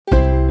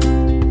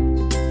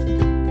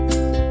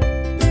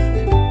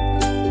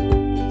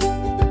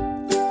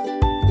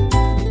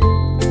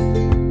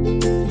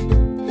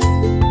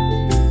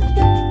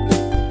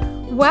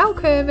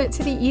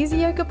to the Easy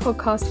Yoga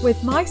podcast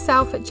with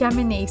myself,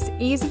 Gemma Nice,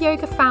 Easy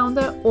Yoga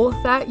founder,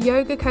 author,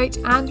 yoga coach,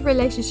 and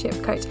relationship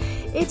coach.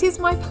 It is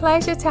my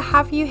pleasure to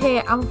have you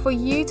here and for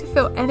you to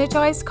feel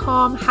energized,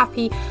 calm,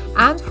 happy,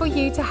 and for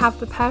you to have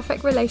the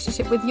perfect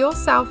relationship with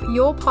yourself,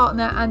 your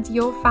partner, and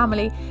your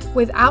family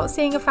without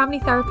seeing a family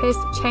therapist,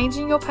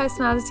 changing your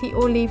personality,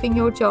 or leaving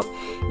your job.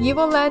 You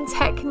will learn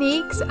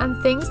techniques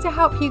and things to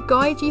help you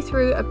guide you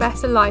through a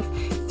better life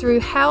through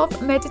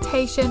health,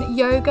 meditation,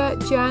 yoga,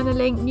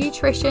 journaling,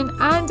 nutrition,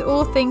 and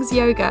all things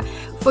yoga,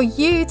 for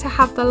you to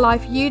have the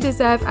life you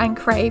deserve and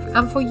crave,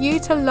 and for you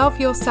to love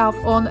yourself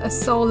on a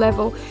soul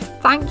level.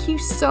 Thank you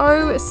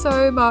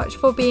so much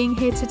for being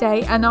here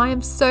today, and I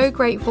am so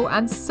grateful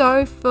and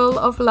so full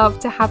of love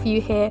to have you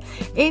here.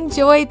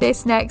 Enjoy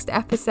this next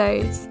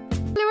episode.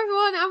 Hello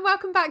everyone, and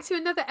welcome back to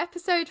another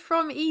episode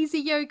from Easy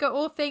Yoga,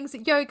 all things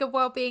yoga,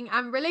 well-being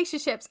and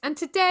relationships. And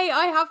today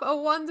I have a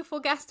wonderful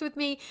guest with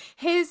me.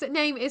 His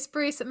name is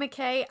Bruce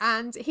McKay,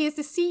 and he is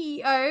the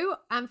CEO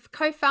and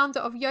co-founder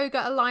of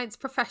Yoga Alliance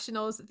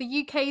Professionals,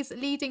 the UK's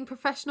leading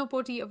professional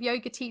body of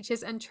yoga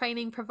teachers and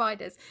training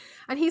providers.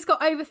 And he's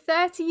got over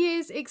 30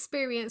 years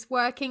experience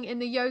working in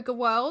the yoga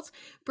world.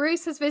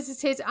 Bruce has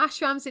visited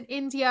ashrams in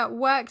India,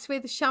 worked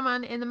with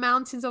shaman in the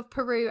mountains of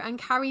Peru, and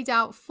carried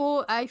out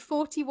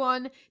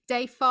 41-day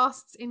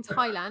fasts in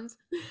Thailand.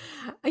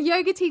 A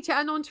yoga teacher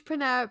and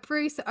entrepreneur,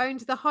 Bruce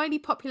owned the highly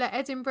popular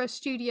Edinburgh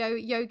studio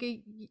Yoga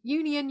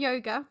Union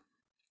Yoga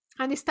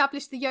and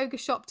established the yoga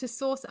shop to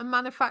source and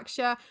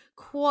manufacture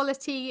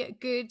quality,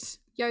 good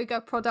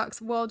yoga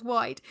products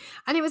worldwide.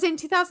 And it was in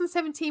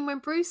 2017 when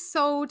Bruce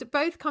sold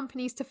both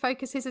companies to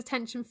focus his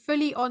attention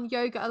fully on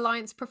Yoga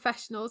Alliance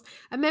Professionals,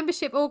 a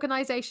membership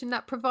organization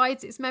that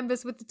provides its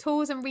members with the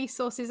tools and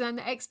resources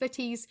and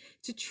expertise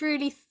to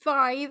truly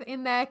thrive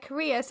in their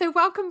career. So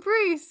welcome,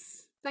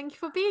 Bruce. Thank you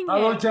for being here.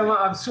 Hello, Gemma.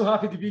 I'm so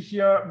happy to be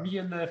here. Me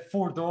and the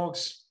 4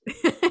 dogs.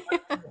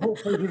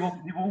 Hopefully they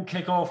won't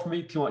kick off,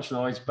 make too much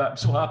noise, but I'm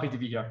so happy to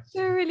be here.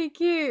 They're really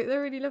cute.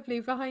 They're really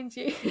lovely behind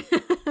you.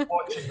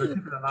 Watching, but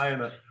keeping an eye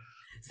on it.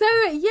 So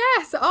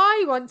yes,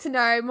 I want to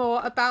know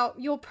more about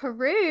your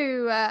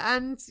Peru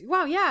and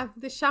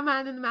the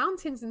shaman and the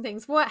mountains and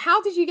things.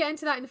 How did you get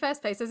into that in the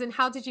first place? As in,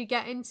 how did you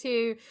get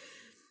into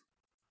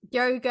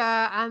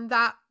yoga and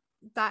that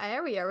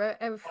area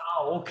of...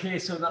 Oh, okay.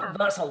 So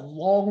that's a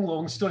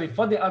long story.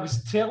 Funny, I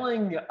was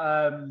telling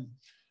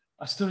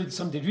a story to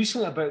somebody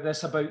recently about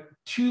this, about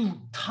 2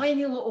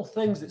 tiny little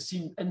things that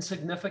seem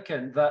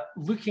insignificant that,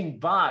 looking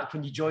back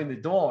when you join the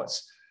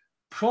dots,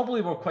 probably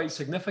were quite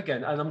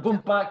significant. And I'm going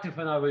back to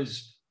when I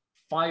was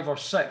 5 or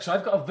 6. So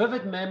I've got a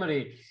vivid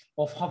memory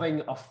of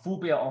having a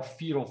phobia or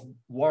fear of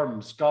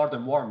worms,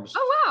 garden worms.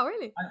 Oh, wow,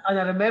 really? And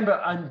I remember,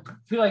 and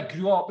where I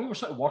grew up, we were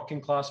sort of working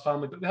class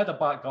family, but we had a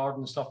back garden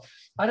and stuff.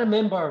 I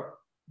remember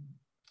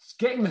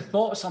getting the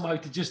thought somehow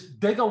to just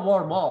dig a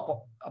worm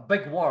up, a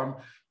big worm,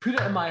 put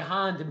it in my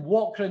hand and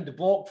walk around the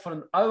block for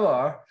an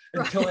hour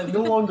until I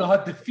no longer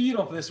had the fear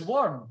of this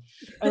worm.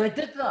 And I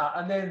did that.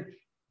 And then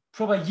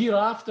probably a year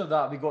after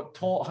that, we got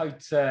taught how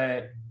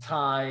to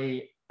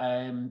tie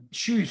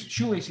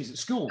shoelaces at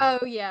school.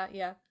 Oh,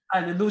 yeah.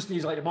 And in those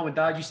days, like your mum and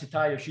dad used to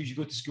tie your shoes, you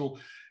go to school.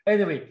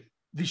 Anyway,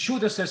 they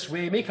showed us this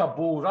way, make a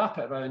bow, wrap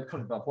it around,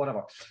 cut it up,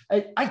 whatever.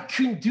 I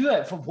couldn't do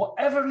it for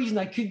whatever reason.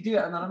 I couldn't do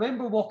it. And I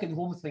remember walking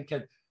home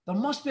thinking, there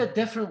must be a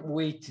different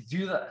way to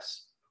do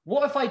this.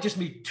 What if I just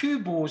made 2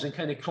 bows and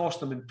kind of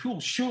crossed them and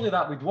pulled? Surely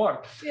that would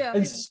work. Yeah.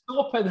 And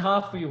stopping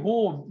halfway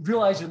home,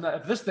 realizing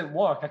that if this didn't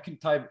work, I couldn't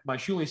tie my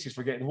shoelaces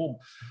for getting home.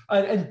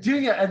 And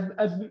doing it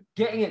and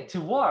getting it to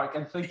work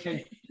and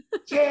thinking,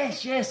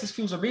 yes, this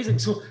feels amazing.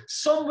 So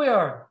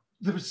somewhere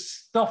there was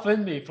stuff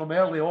in me from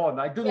early on.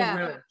 I don't know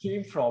where it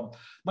came from.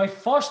 My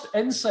first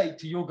insight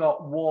to yoga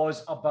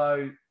was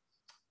about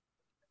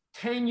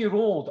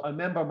 10-year-old. I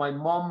remember my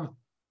mum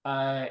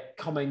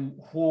coming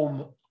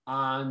home,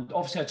 and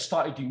obviously I'd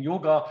started doing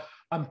yoga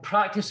and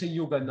practicing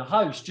yoga in the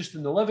house, just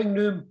in the living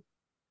room,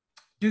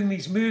 doing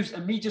these moves,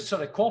 and me just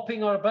sort of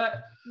copying her a bit.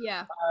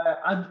 Yeah.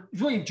 And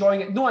really enjoying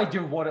it. No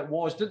idea what it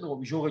was, didn't know it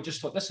was yoga, just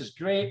thought this is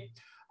great.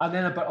 And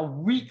then about a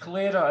week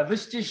later, and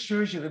this just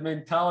shows you the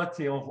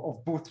mentality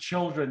of both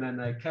children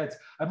and kids.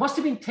 I must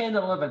have been 10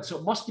 or 11, so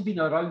it must have been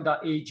around that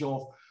age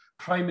of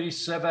primary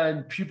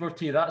 7,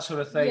 puberty, that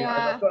sort of thing. Yeah.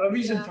 And I've got a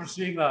reason for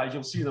saying that, as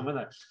you'll see in a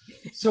minute.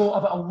 So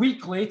about a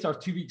week later,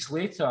 2 weeks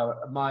later,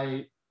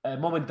 my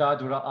mum and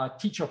dad were at a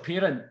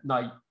teacher-parent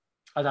night.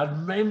 And I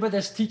remember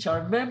this teacher. I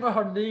remember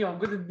her name. I'm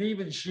going to name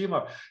and shame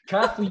her.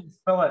 Kathleen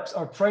Phillips,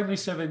 our primary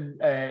 7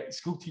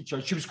 school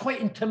teacher. She was quite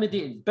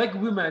intimidating. Big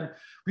woman.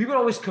 We were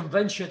always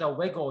convinced she had a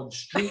wig on,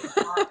 straight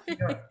back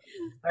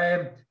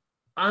here.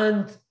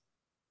 And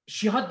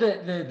she had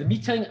the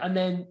meeting. And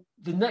then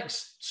the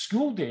next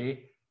school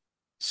day,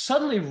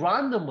 suddenly,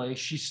 randomly,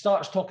 she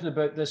starts talking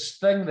about this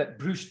thing that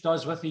Bruce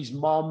does with his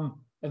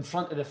mum in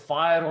front of the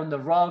fire on the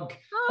rug.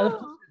 Oh. And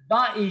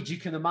that age, you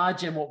can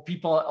imagine what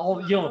people are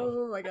all,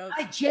 Oh my God.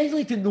 I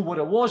genuinely didn't know what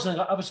it was. And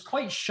I was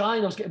quite shy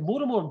and I was getting more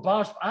and more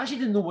embarrassed. I actually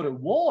didn't know what it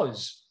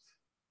was.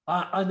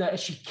 And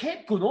she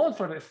kept going on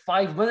for about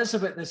 5 minutes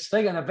about this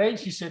thing, and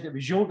eventually said it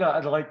was yoga,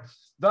 and like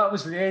that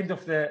was the end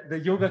of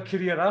the yoga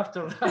career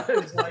after that.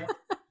 It was like,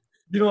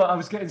 you know, I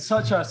was getting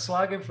such a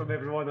slagging from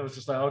everyone. I was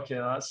just like, okay,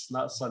 that's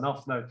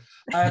enough now.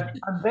 And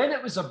then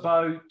it was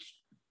about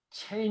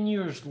 10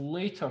 years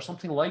later,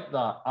 something like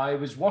that. I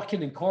was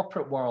working in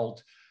corporate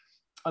world,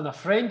 and a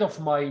friend of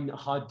mine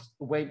had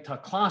went to a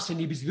class, and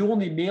he was the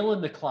only male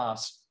in the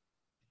class.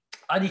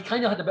 And he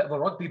kind of had a bit of a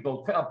rugby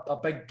build, quite a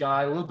big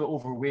guy, a little bit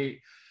overweight.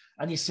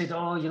 And he said,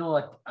 oh, you know,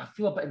 like, I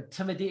feel a bit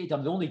intimidated.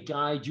 I'm the only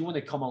guy. Do you want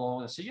to come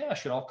along? I said, yeah,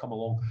 sure, I'll come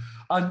along.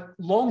 And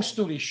long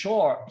story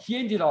short, he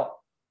ended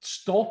up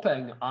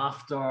stopping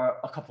after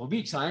a couple of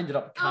weeks. I ended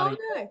up carrying.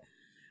 Oh, no.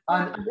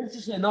 And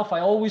interestingly enough,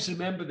 I always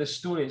remember this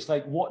story. It's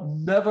like what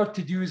never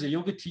to do as a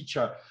yoga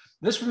teacher.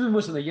 This woman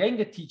was an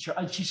Iyengar teacher,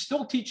 and she's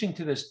still teaching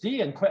to this day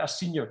and quite a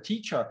senior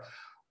teacher.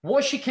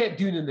 What she kept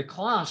doing in the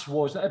class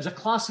was, it was a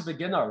class of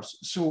beginners.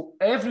 So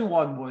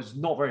everyone was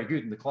not very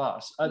good in the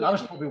class. And I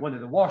was probably one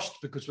of the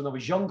worst, because when I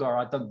was younger,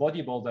 I'd done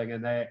bodybuilding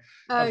and I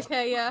was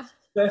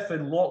stiff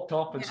and locked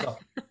up and stuff.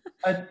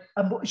 And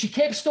she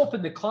kept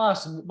stopping the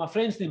class. And my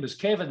friend's name was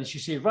Kevin. And she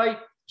said, right,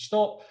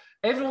 stop.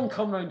 Everyone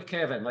come round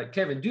Kevin. Like,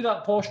 Kevin, do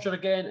that posture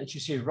again. And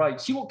she said,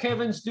 right, see what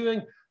Kevin's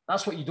doing?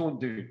 That's what you don't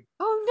do.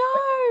 Oh,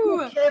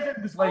 no.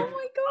 Kevin was like, oh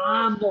my God.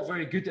 I'm not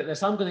very good at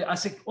this. I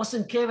said,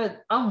 listen, Kevin,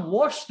 I'm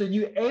worse than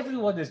you.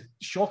 Everyone is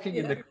shocking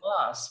in the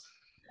class.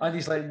 And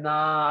he's like,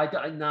 nah,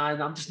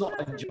 I'm just not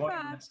enjoying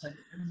this. And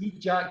he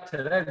jacked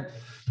her in.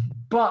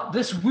 But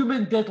this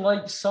woman did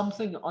like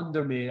something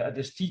under me at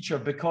this teacher,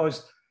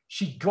 because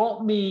she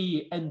got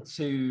me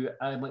into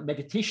like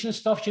meditation and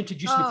stuff. She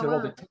introduced me to all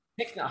the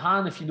Thich Nhat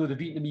Hanh, if you know the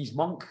Vietnamese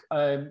monk,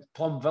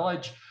 Plum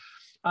Village.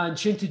 And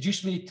she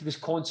introduced me to this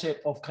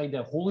concept of kind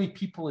of holy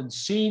people and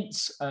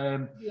saints.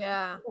 Talking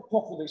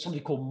about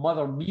somebody called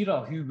Mother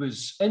Meera, who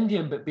was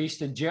Indian but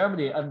based in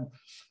Germany. And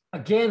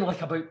again,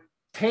 like about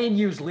 10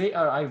 years later,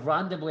 I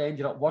randomly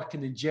ended up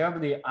working in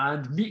Germany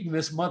and meeting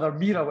this Mother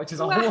Meera, which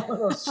is a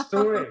whole other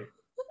story.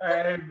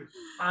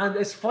 And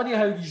it's funny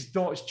how these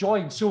dots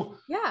join. So,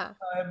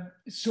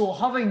 so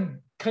having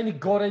kind of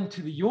got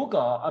into the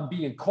yoga and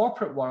being in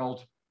corporate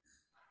world,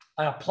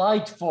 I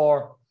applied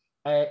for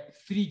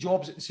 3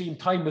 jobs at the same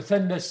time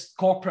within this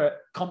corporate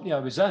company I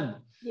was in.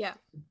 Yeah.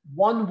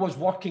 One was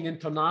working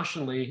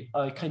internationally,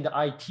 kind of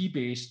IT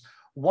based.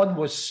 One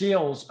was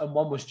sales, and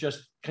one was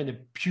just kind of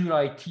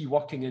pure IT,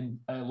 working in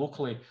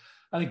locally.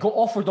 And I got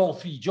offered all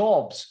 3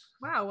 jobs.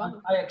 Wow.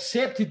 And I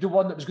accepted the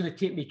one that was going to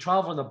take me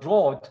traveling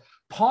abroad,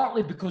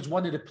 partly because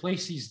one of the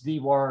places they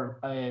were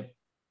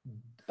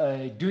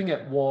doing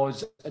it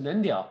was in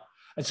India.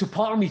 And so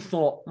part of me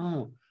thought,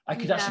 I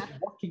could actually be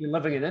working and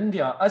living in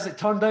India. As it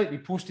turned out, they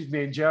posted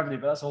me in Germany,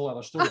 but that's a whole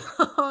other story.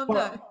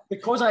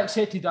 Because I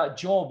accepted that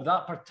job,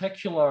 that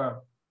particular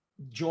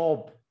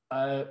job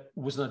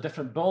was in a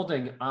different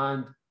building.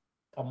 And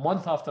a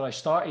month after I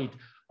started,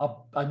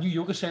 a new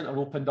yoga center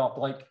opened up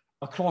like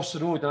across the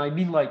road. And I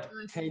mean like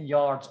 10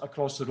 yards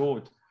across the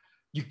road.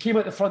 You came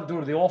out the front door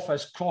of the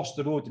office, crossed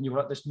the road, and you were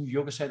at this new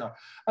yoga center.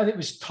 And it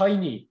was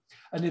tiny.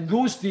 And in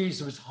those days,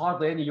 there was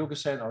hardly any yoga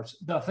centers.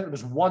 I think there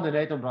was one in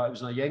Edinburgh. It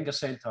was an Iyengar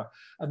center.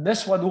 And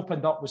this one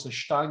opened up was the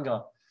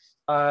Ashtanga.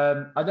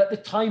 And at the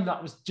time,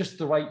 that was just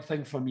the right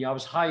thing for me. I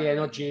was high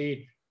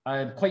energy,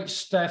 quite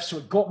stiff. So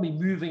it got me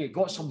moving. It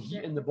got some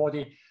heat in the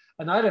body.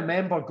 And I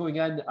remember going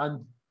in,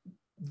 and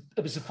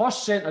it was the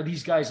first center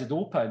these guys had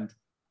opened.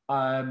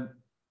 And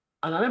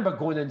I remember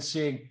going in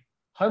saying,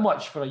 how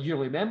much for a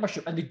yearly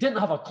membership? And they didn't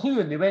have a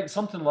clue. And they went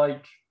something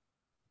like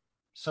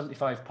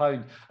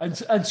 £75.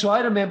 And so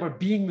I remember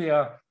being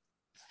there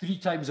 3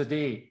 times a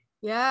day.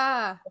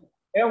 Yeah.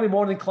 Early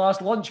morning class,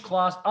 lunch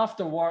class,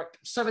 after work,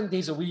 7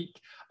 days a week.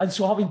 And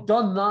so having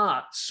done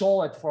that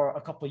solid for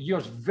a couple of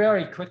years,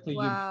 very quickly,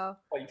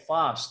 quite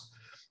fast.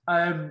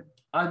 And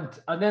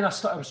then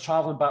I was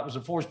traveling backwards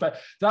and forwards. But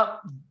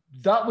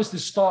that was the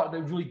start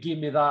that really gave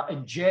me that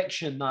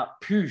injection, that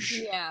push.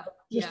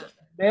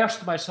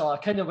 Immersed myself.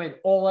 I kind of went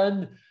all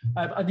in.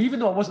 And even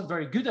though I wasn't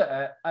very good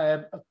at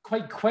it,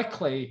 quite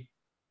quickly,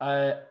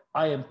 I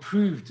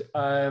improved.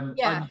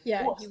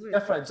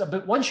 Difference.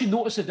 But once you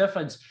notice the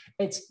difference,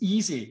 it's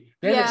easy.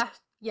 Then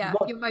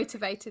you're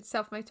motivated,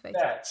 self-motivated.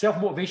 Yeah,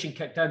 self-motivation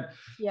kicked in.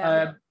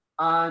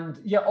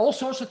 And all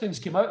sorts of things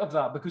came out of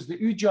that, because the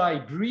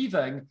Ujjayi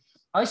breathing,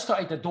 I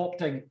started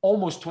adopting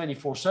almost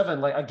 24/7.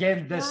 Like,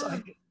 again, this,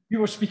 you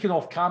were speaking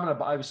off camera,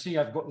 but I was saying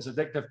I've got this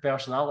addictive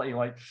personality.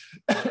 Like,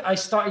 I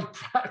started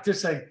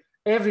practicing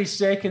every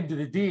second of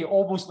the day,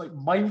 almost like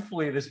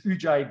mindfully, this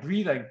Ujjayi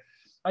breathing.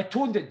 I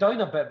toned it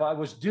down a bit, but I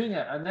was doing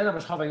it. And then I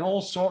was having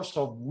all sorts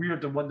of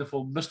weird and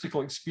wonderful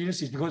mystical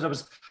experiences, because I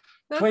was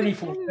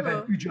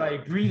 24/7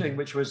 Ujjayi breathing,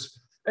 which was,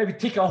 it would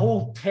take a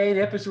whole 10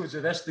 episodes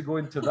of this to go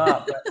into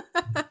that.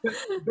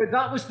 But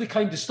that was the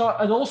kind of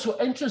start. And also,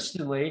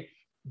 interestingly,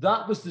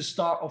 that was the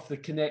start of the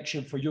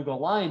connection for Yoga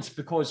Alliance,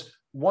 because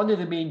one of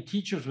the main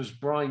teachers was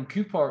Brian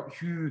Cooper,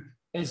 who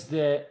is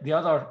the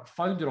other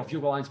founder of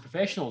Yoga Alliance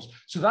Professionals.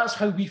 So that's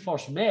how we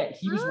first met.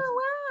 He was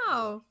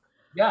wow.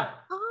 Yeah.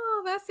 Oh,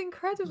 Oh, that's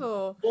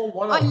incredible. Oh,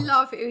 I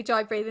love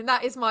Ujjayi breathing.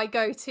 That is my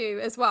go-to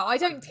as well. I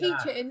don't teach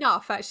yeah. it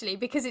enough actually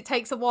because it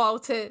takes a while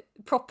to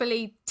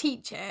properly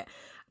teach it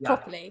Yeah.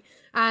 properly.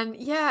 And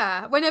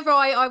yeah, whenever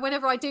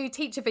I do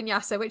teach a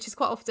vinyasa, which is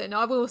quite often,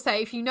 I will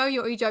say if you know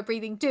your Ujjayi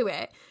breathing, do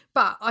it.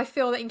 But I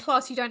feel that in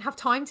class you don't have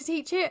time to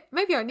teach it.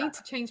 Maybe I need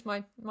to change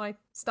my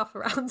stuff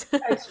around.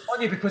 It's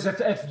funny because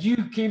if you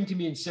came to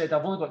me and said,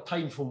 I've only got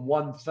time for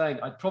one thing,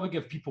 I'd probably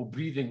give people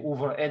breathing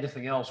over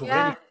anything else, over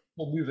any Yeah.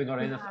 moving or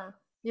anything. Yeah.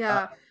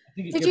 Yeah. I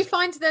think it Did you gives.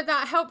 find that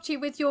that helped you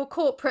with your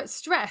corporate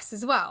stress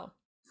as well?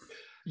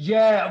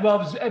 Yeah,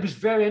 well, it was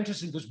very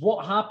interesting because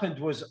what happened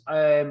was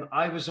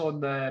I was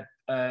on a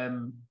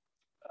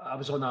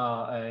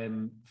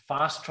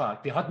fast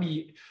track. They had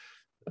me.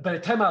 By the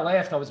time I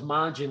left, I was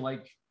managing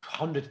like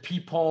 100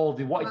 people.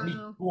 They wanted me to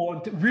Wow. go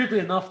on. Weirdly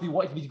enough, they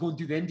wanted me to go and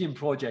do the Indian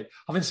project.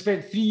 Having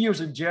spent 3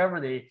 years in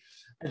Germany,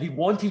 and they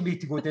wanted me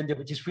to go to India,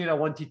 which is where I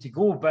wanted to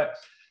go. But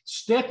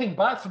stepping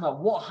back from that,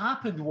 what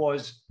happened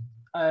was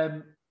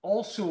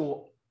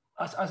also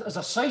as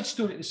a side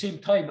story at the same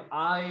time,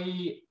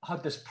 I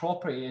had this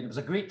property and it was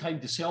a great time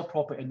to sell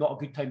property and not a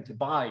good time to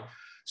buy.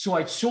 So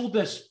I'd sold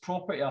this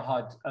property I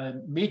had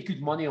and made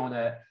good money on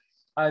it.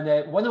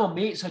 And one of my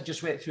mates had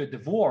just went through a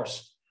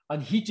divorce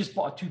and he just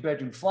bought a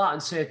 2-bedroom flat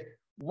and said,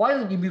 why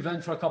don't you move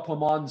in for a couple of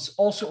months?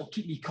 Also, it'll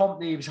keep me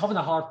company. He was having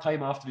a hard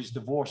time after his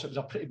divorce. It was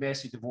a pretty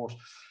messy divorce.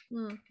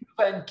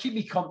 And keep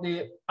me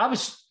company. I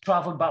was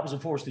traveling backwards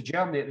and forwards to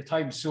Germany at the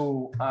time.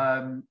 So,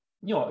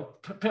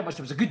 pretty much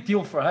it was a good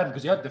deal for him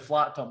because he had the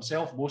flat to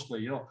himself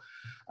mostly,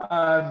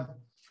 and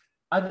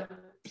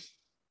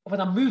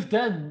when I moved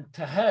in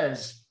to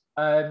his,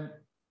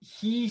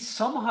 he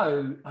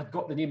somehow had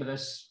got the name of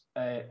this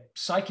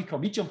psychic or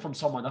medium from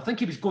someone. I think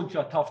he was going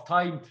through a tough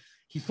time.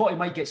 He thought he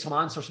might get some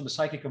answers from the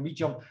psychic or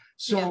medium.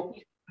 So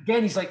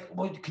again, he's like,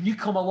 well, can you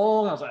come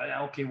along? I was like,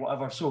 yeah, okay,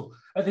 whatever. So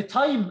at the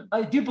time,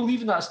 I do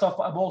believe in that stuff,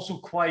 but I'm also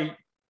quite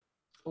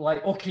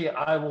like, okay,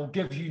 I will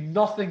give you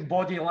nothing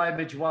body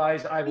language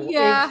wise. I will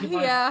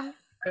Skeptical.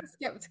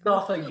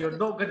 nothing. You're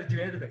not going to do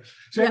anything.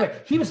 So anyway,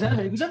 he was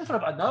in for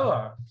about an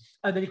hour,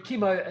 and then he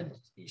came out and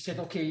he said,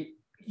 okay,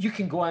 you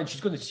can go in.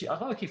 She's going to see. I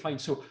thought, okay, fine.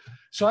 So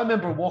I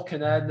remember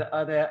walking in and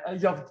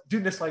I'm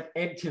doing this like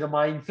empty the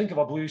mind, think of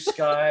a blue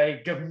sky,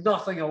 give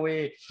nothing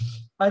away.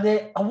 And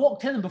I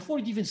walked in, and before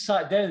he'd even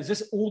sat down, there's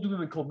this old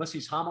woman called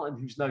Mrs. Hamilton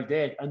who's now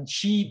dead, and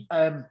she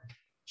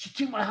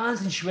took my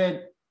hands and she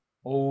went,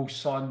 oh,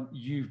 son,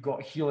 you've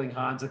got healing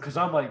hands. Because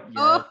I'm like,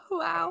 yeah. Oh,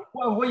 wow.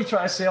 What are you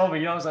trying to sell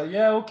me? I was like,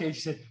 yeah, okay.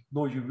 She said,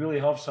 no, you really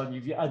have, son.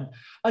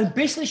 And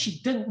basically, she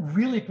didn't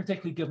really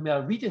particularly give me a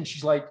reading.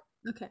 She's like,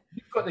 okay,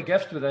 you've got the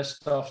gift with this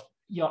stuff.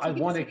 So I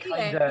want to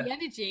kind of the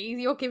energy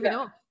you're giving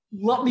off.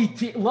 Let me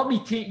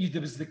take you.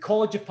 There was the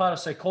College of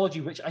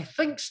Parapsychology, which I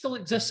think still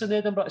exists in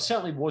Edinburgh. It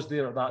certainly was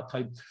there at that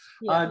time.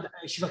 And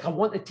she's like, I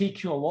want to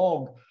take you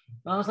along.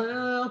 And I was like,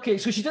 okay.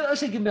 So she didn't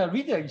actually give me a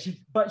reading,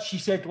 but she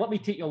said, let me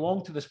take you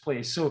along to this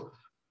place. So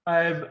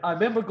I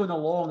remember going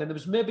along, and there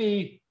was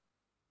maybe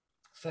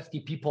 50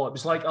 people. It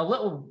was like a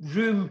little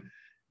room,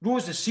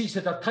 rows of seats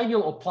at a tiny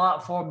little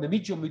platform. The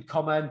medium would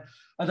come in.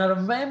 And I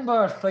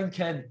remember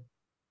thinking,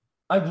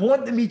 I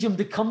want the medium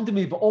to come to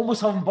me, but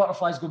almost having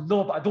butterflies go,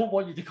 no, but I don't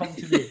want you to come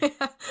to me.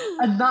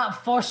 And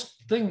that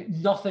first thing,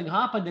 nothing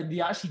happened. And they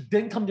actually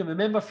didn't come to me. I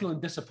remember feeling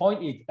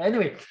disappointed.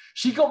 Anyway,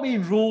 she got me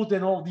enrolled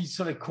in all these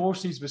sort of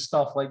courses with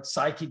stuff like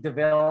psychic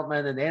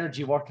development and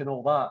energy work and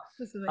all that.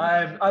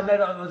 And then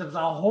there was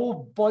a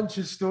whole bunch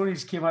of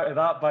stories came out of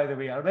that, by the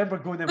way. I remember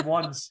going in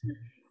once,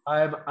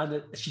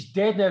 and she's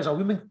dead now. There's a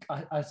woman,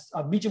 a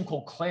medium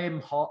called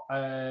Clem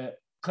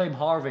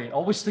Harvey. I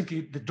always think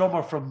of the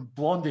drummer from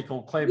Blondie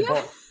called Clem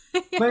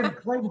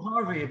Clem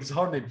Harvey, it was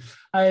her name.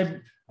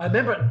 I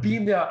remember it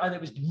being there, and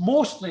it was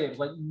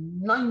like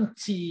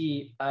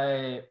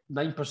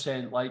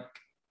 99% like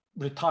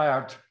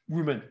retired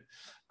women,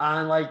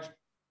 and like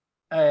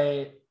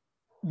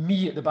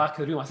me at the back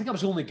of the room. I think I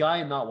was the only guy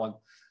in that one.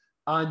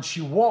 And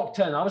she walked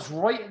in. I was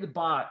right at the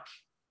back,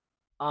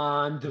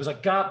 and there was a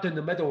gap down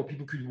the middle where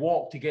people could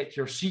walk to get to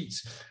your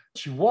seats.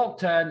 She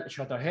walked in,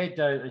 she had her head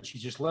down, and she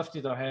just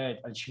lifted her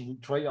head and she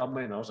looked right at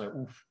me, and I was like,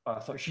 oof, I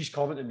thought she's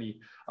coming to me.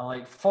 And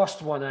like,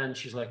 first one in,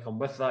 she's like, I'm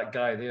with that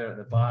guy there at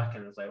the back.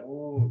 And I was like,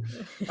 oh.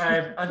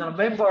 And I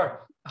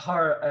remember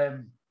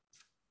her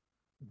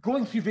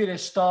going through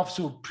various stuff,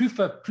 so proof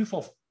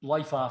of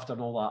life after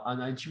and all that.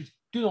 And then she was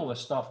doing all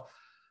this stuff.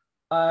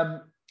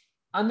 And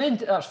then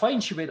that's fine.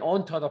 She went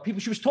on to other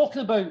people. She was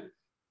talking about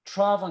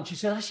traveling. She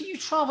said, I see you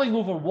traveling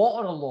over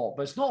water a lot,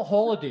 but it's not a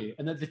holiday.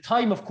 And at the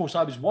time, of course,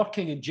 I was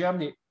working in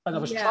Germany and I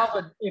was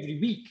traveling every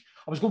week.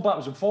 I was going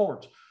backwards and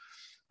forwards.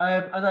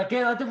 And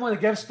again, I didn't want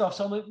to give stuff.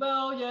 So I'm like,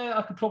 well, yeah,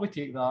 I could probably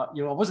take that.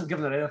 You know, I wasn't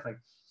giving her anything.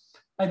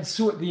 And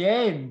so at the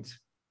end,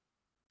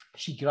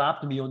 she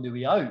grabbed me on the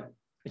way out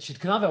and she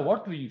said, can I have a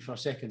word with you for a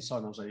second,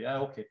 son? I was like, yeah,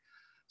 okay.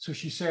 So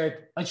she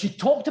said, and she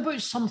talked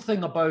about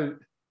something about,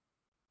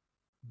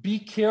 be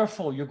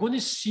careful, you're going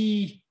to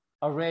see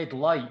a red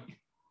light.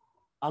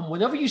 And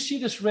whenever you see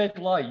this red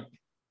light,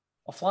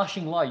 a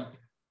flashing light,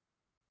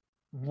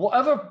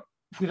 whatever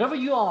wherever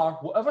you are,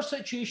 whatever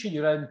situation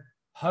you're in,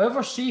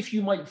 however safe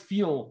you might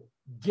feel,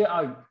 get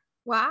out.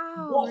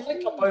 Wow. Don't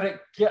think about it,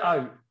 get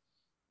out.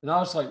 And I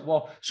was like,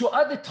 well, so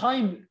at the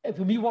time,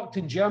 when we worked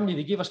in Germany,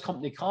 they gave us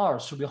company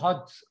cars. So we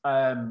had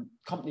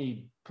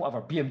company,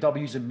 whatever,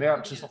 BMWs and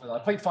Mercs and stuff like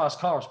that, quite fast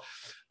cars.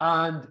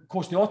 And of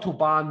course, the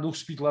Autobahn, no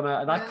speed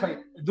limit.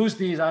 And those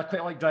days, I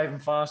quite like driving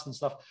fast and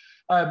stuff.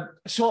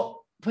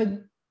 So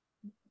when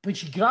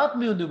she grabbed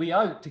me on the way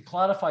out to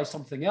clarify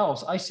something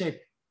else, I said,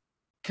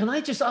 can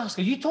I just ask,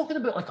 are you talking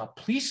about like a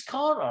police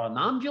car or an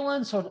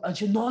ambulance? And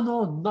she said,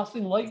 no,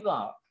 nothing like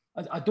that.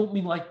 I don't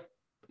mean like,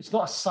 it's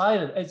not a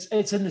siren.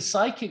 It's in the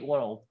psychic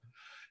world.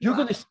 You're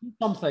going to see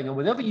something, and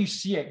whenever you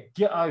see it,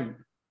 get out.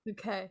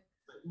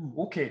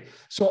 Okay.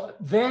 So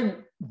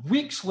then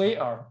weeks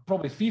later,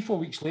 probably 3-4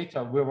 weeks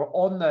later, we were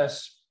on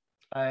this.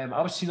 I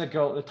was seeing a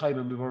girl at the time,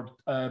 and we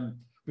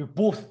were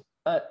both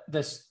at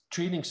this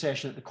training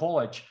session at the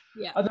college.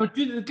 Yeah. And they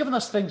were giving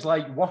us things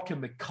like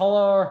working with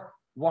colour,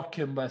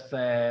 working with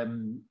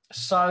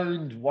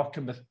sound,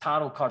 working with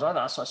tarot cards, all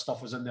that sort of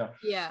stuff was in there.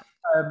 Yeah.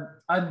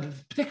 And the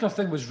particular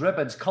thing was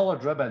ribbons,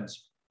 coloured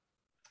ribbons.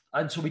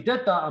 And so we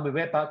did that, and we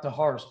went back to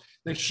hers.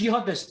 Now, she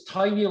had this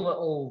tiny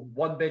little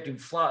one-bedroom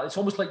flat. It's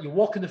almost like you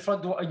walk in the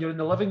front door and you're in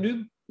the living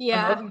room.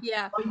 Tiny.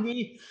 Yeah. And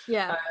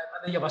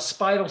then you have a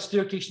spiral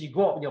staircase, and you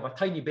go up and you have a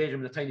tiny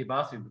bedroom and a tiny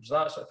bathroom, which is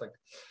that sort of thing.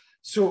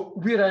 So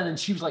we're in, and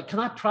she was like, can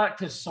I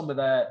practice some of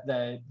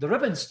the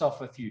ribbon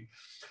stuff with you?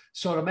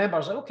 So I remember, I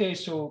was like, okay,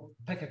 so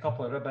pick a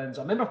couple of ribbons.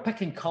 I remember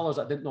picking colours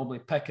I didn't normally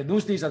pick. In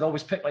those days, I'd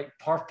always pick like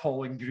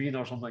purple and green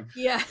or something.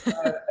 Yeah.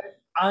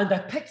 And I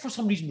picked, for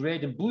some reason,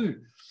 red and blue.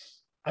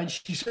 And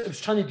she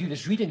was trying to do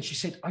this reading. She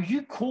said, are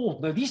you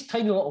cold? Now, these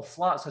tiny little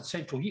flats had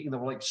central heating. They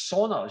were like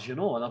saunas, And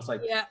I was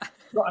like, yeah.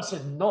 No, I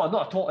said, no,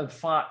 not at all. In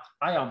fact,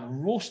 I am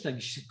roasting.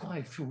 She said, God,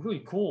 I feel really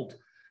cold.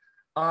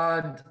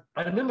 And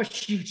I remember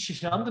she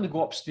said, I'm going to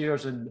go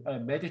upstairs and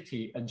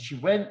meditate. And she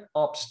went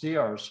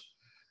upstairs.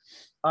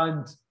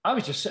 And I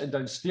was just sitting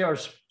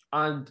downstairs,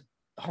 and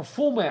her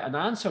phone went and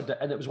answered it,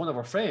 and it was one of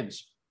her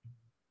friends.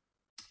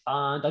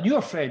 And I knew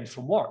her friend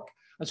from work.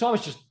 And so I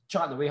was just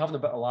chatting away, having a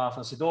bit of a laugh.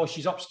 And I said, oh,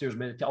 she's upstairs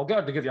meditating. I'll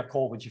get her to give you a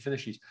call when she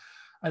finishes.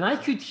 And I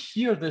could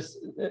hear this,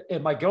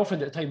 my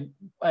girlfriend at the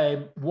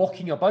time,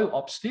 walking about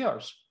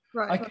upstairs.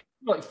 Right. I could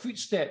hear like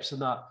footsteps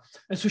and that.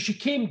 And so she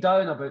came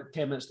down about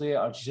 10 minutes later,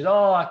 and she said,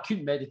 oh, I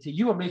couldn't meditate.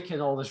 You were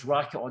making all this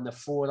racket on the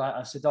phone.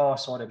 I said, oh,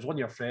 sorry, it was one of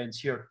your friends.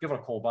 Here, give her a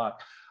call back.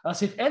 And I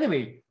said,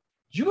 anyway,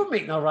 you were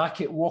making a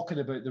racket walking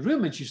about the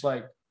room. And she's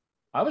like,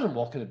 I wasn't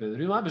walking about the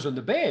room. I was on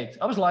the bed.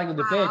 I was lying on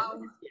the bed.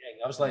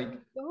 I was like,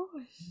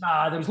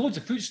 nah, there was loads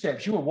of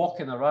footsteps. You were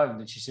walking around.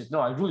 And she said, no,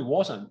 I really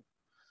wasn't.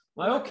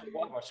 I'm like, okay,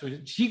 whatever. So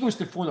she goes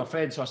to phone her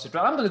friend. So I said,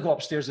 right, I'm going to go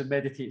upstairs and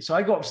meditate. So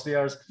I go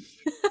upstairs,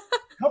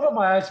 cover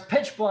my eyes,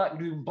 pitch black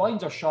room,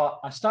 blinds are shut.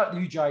 I start the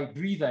Ujjayi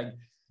breathing.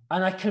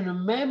 And I can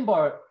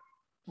remember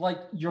like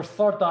your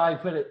third eye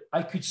where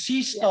I could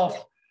see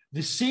stuff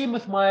the same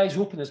with my eyes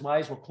open as my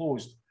eyes were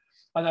closed.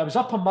 And I was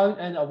up a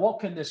mountain, I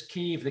walk in this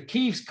cave. The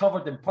cave's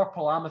covered in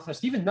purple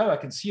amethyst. Even now I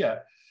can see it.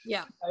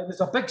 Yeah.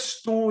 There's a big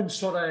stone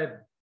sort of,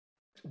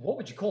 what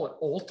would you call it,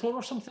 altar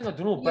or something? I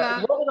don't know,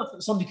 but long enough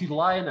that somebody could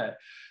lie in it.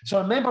 So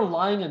I remember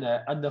lying in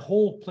it and the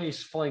whole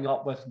place filling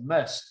up with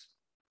mist.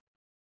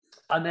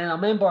 And then I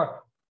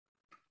remember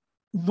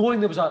knowing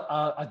there was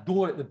a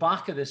door at the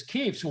back of this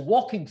cave. So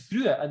walking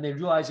through it and then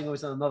realizing I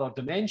was in another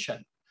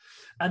dimension.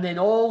 And then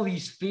all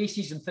these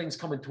faces and things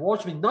coming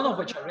towards me, none of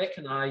which I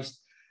recognized.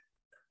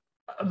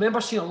 I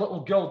remember seeing a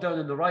little girl down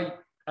on the right,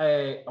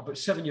 about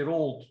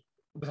 7-year-old,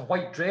 with a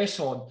white dress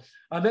on.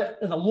 And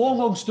in a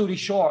long story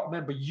short, I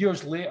remember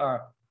years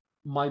later,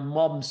 my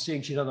mum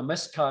saying she'd had a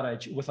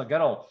miscarriage with a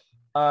girl.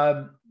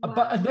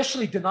 But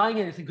initially denying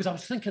anything, because I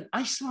was thinking,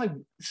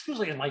 this feels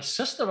like my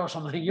sister or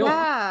something.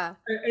 Yeah.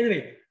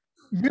 Anyway,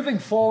 moving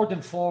forward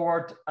and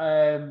forward,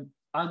 and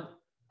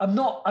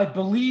I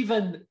believe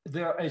in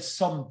there is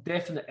some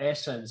definite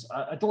essence.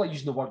 I don't like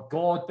using the word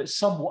God, but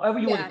whatever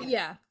you want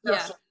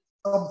to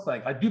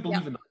something. I do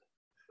believe in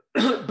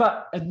that.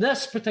 But in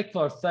this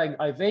particular thing,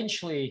 I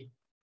eventually,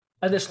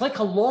 and it's like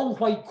a long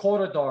white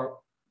corridor,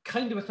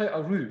 kind of without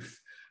a roof.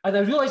 And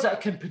I realize that I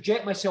can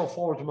project myself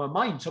forward in my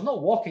mind. So I'm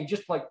not walking,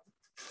 just like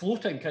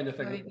floating kind of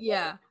thing. Right.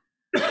 Yeah.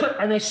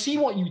 And I see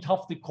what you'd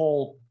have to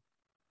call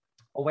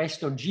a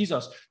Western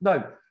Jesus.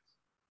 Now,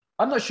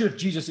 I'm not sure if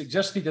Jesus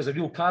existed as a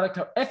real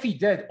character. If he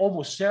did,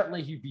 almost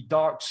certainly he'd be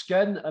dark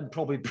skin and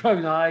probably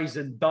brown eyes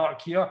and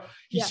dark hair.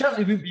 He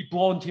certainly wouldn't be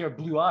blonde hair,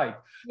 blue-eyed.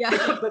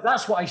 Yeah. But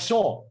that's what I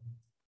saw.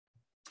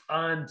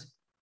 And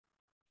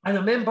I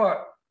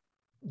remember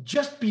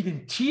just being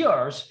in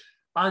tears,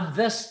 and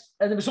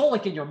it was all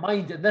like in your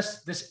mind, and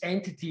this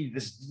entity,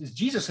 this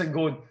Jesus thing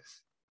going,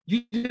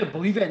 you didn't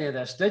believe any of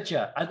this, did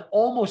you? And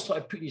almost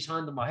like putting his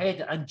hand on my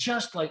head and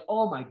just like,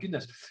 oh my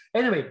goodness.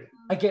 Anyway,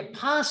 I get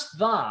past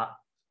that,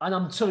 and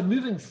I'm sort of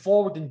moving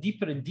forward and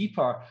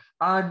deeper,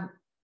 and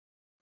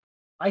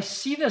I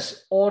see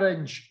this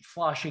orange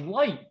flashing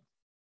light.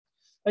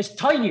 It's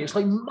tiny. It's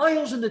like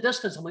miles in the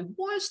distance. I'm like,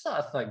 what is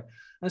that thing?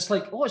 And it's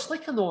like, oh, it's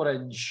like an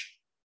orange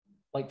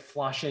like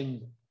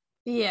flashing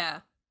Yeah.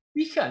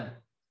 beacon.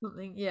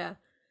 Something. Yeah.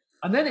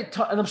 And then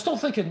and I'm still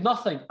thinking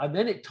nothing. And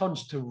then it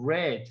turns to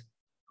red.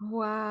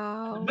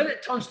 Wow. And when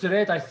it turns to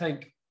red, I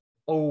think,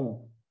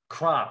 oh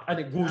crap. And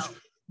it goes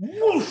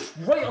whoosh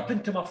right up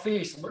into my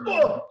face. I'm like,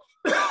 oh!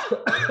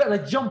 And I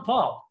jump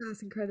up.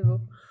 That's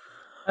incredible.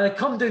 And I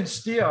come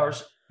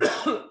downstairs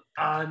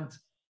and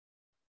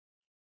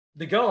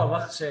the girl I'm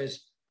with says,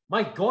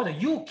 my God, are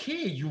you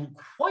okay? You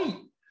look white.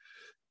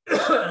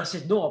 And I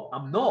said, no,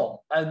 I'm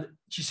not. And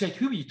she said,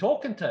 who were you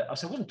talking to? I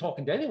said, I wasn't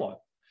talking to anyone.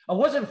 I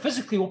wasn't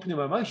physically opening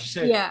my mouth. She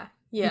said, yeah.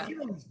 You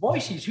hear these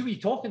voices, who were you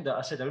talking to?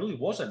 I said, I really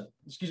wasn't.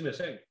 Excuse me a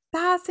second.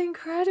 That's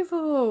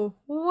incredible.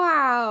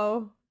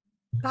 Wow.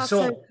 That's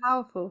so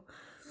powerful.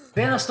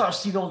 Then I start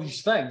seeing all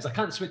these things. I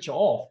can't switch it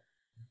off.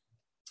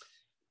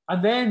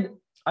 And then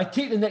I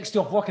take the next day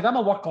off work, and I'm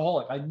a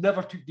workaholic. I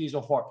never took days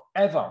off work,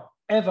 ever,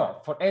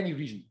 for any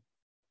reason.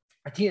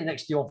 I take the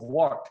next day off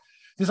work.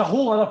 There's a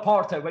whole other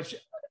part to it, which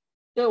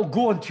it'll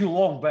go on too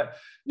long, but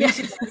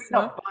basically I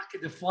end up back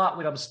at the flat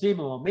where I'm staying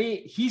with my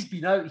mate. He's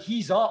been out,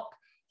 he's up.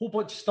 Whole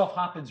bunch of stuff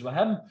happens with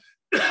him.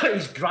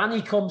 His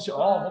granny comes, a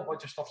whole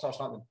bunch of stuff starts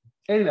happening.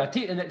 Anyway, I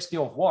take the next day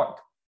off work.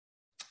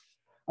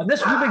 And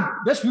this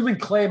woman,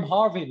 Clem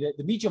Harvey,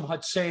 the medium,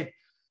 had said,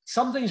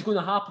 something's going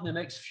to happen in the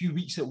next few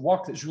weeks at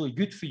work that's really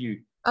good for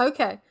you.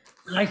 Okay.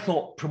 And I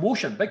thought,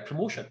 promotion, big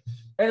promotion.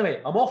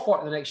 Anyway, I'm off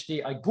work the next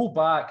day. I go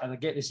back and I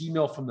get this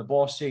email from the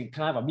boss saying,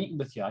 can I have a meeting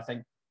with you? I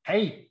think,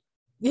 hey.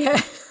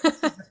 Yeah.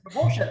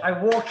 Promotion. I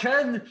walk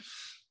in.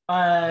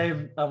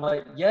 I'm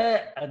like,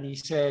 yeah. And he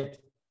said,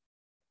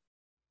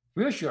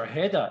 where's your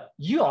head at?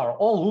 You are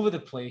all over the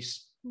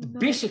place. No.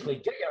 Basically,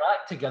 get your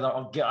act together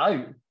or get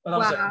out. And I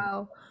was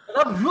like,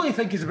 and I'm really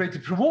thinking he's about to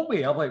promote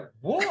me. I'm like,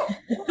 what?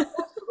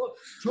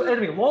 So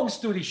anyway, long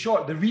story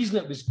short, the reason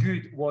it was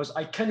good was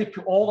I kind of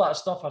put all that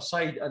stuff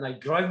aside and I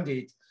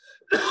grounded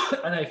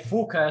and I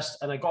focused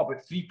and I got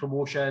about 3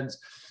 promotions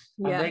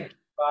and then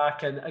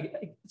back and I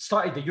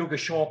started the yoga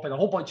shop and a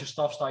whole bunch of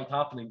stuff started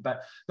happening.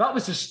 But that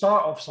was the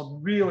start of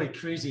some really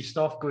crazy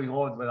stuff going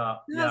on with that.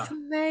 That's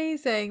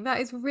amazing. That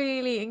is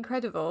really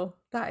incredible.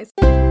 That is.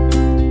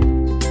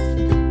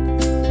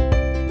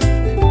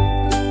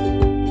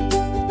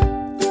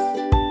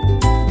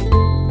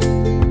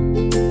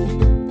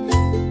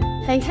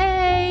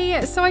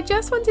 Hey, so I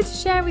just wanted to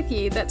share with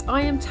you that I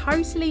am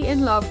totally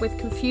in love with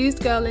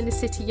Confused Girl in the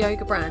City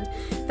yoga brand.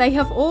 They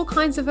have all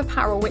kinds of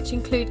apparel which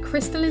include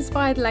crystal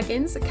inspired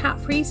leggings,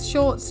 capris,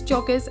 shorts,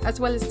 joggers,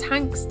 as well as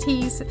tanks,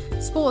 tees,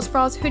 sports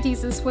bras,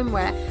 hoodies and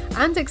swimwear,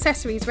 and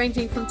accessories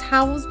ranging from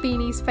towels,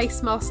 beanies,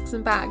 face masks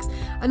and bags.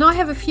 And I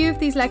have a few of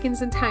these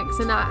leggings and tanks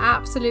and I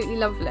absolutely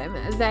love them.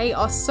 They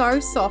are so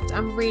soft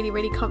and really,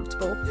 really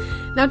comfortable.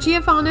 Now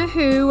Giovanna,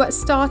 who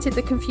started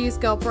the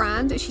Confused Girl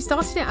brand, she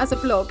started it as a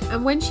blog,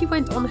 and when she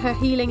went on her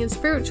healing and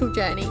spiritual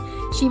journey,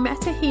 she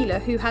met a healer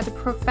who had a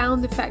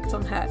profound effect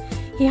on her.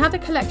 He had a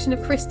collection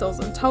of crystals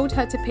and told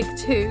her to pick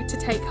 2 to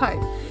take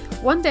home.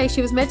 One day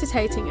she was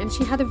meditating and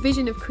she had a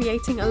vision of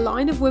creating a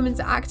line of women's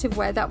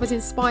activewear that was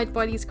inspired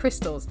by these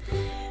crystals.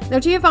 Now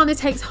Giovanna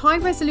takes high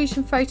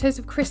resolution photos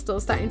of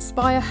crystals that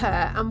inspire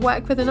her and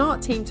work with an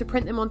art team to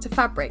print them onto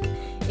fabric.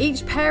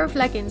 Each pair of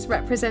leggings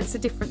represents a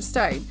different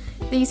stone.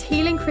 These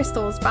healing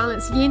crystals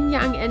balance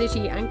yin-yang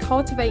energy and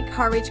cultivate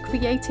courage,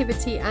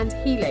 creativity and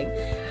healing.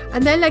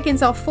 And their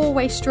leggings are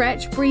 4-way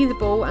stretch,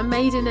 breathable and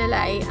made in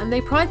LA, and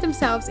they pride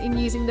themselves in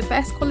using the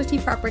best quality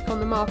fabric on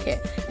the market.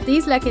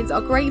 These leggings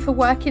are great for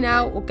working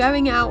out or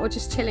going out or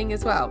just chilling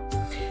as well.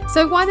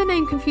 So why the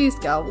name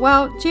Confused Girl?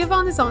 Well,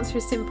 Giovanna's answer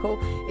is simple.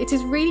 It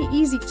is really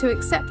easy to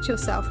accept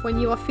yourself when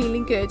you are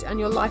feeling good and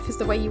your life is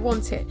the way you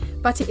want it,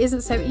 but it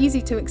isn't so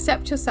easy to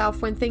accept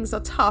yourself when things are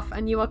tough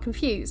and you are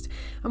confused.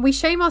 And we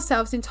shame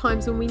ourselves in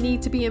times when we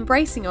need to be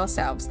embracing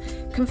ourselves.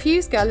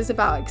 Confused Girl is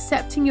about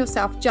accepting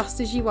yourself just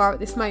as you are at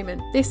this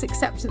moment. This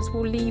acceptance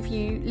will lead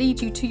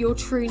you to your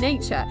true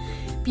nature.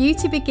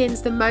 Beauty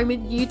begins the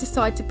moment you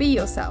decide to be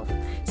yourself.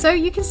 So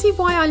you can see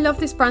why I love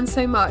this brand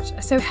so much.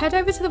 So head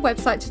over to the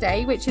website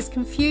today, which is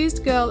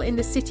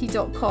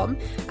confusedgirlinthecity.com,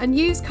 and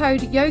use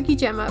code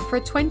YogiGemma for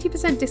a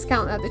 20%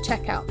 discount at the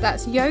checkout.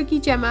 That's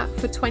YogiGemma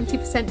for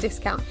 20%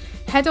 discount.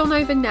 Head on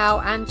over now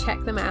and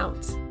check them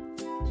out.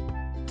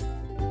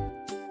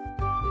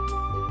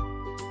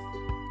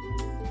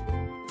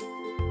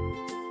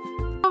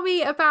 Tell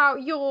me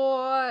about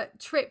your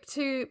trip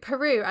to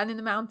Peru and in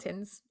the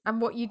mountains and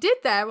what you did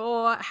there,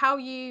 or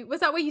was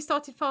that where you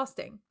started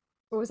fasting?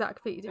 Or was that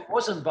completely different? It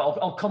wasn't, but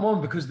I'll come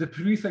on because the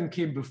Peru thing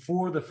came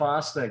before the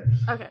fasting.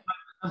 Okay.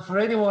 And for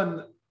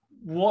anyone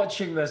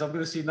watching this, I'm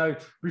going to say now,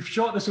 we've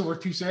shot this over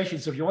 2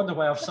 sessions, so if you wonder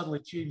why I've suddenly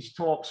changed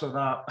tops or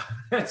that,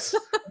 it's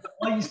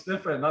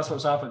different. That's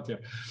what's happened here.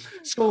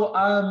 So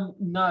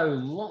now,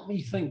 let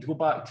me think, go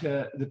back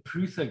to the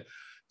Peru thing.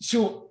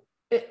 So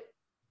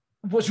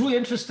what's really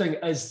interesting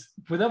is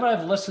whenever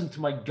I've listened to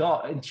my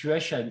gut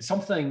intuition,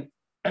 something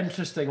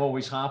interesting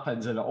always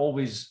happens and it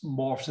always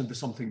morphs into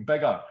something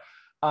bigger.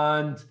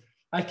 And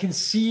I can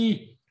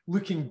see,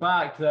 looking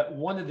back, that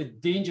one of the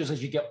dangers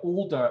as you get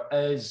older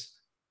is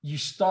you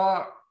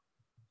start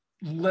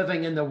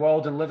living in the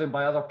world and living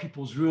by other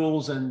people's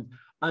rules, and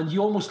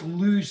you almost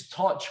lose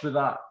touch with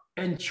that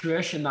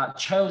intuition, that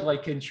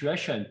childlike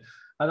intuition.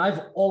 And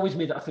I've always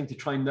made it a thing to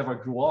try and never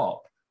grow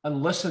up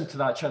and listen to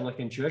that childlike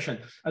intuition.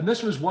 And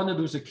this was one of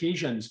those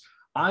occasions.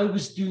 I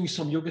was doing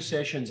some yoga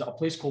sessions at a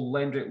place called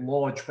Lendrake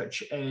Lodge,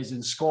 which is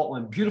in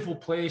Scotland. Beautiful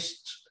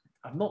place.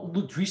 I've not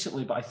looked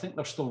recently, but I think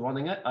they're still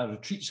running it, a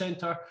retreat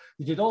centre.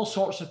 They did all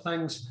sorts of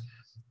things.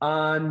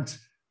 And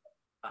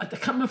I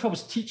can't remember if I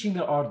was teaching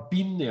there or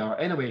been there.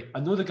 Anyway, I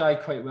know the guy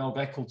quite well, a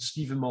guy called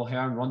Stephen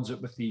Mulhern, runs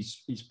it with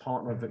his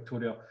partner,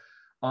 Victoria.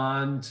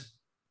 And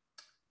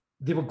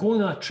they were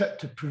going on a trip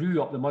to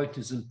Peru, up the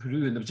mountains in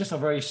Peru, and there was just a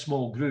very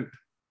small group.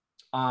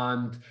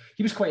 And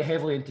he was quite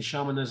heavily into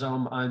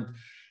shamanism, and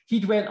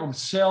he'd went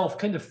himself,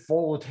 kind of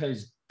followed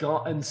his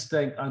gut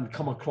instinct and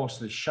come across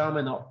the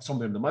shaman up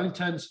somewhere in the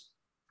mountains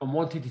and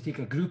wanted to take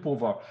a group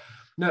over.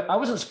 Now, I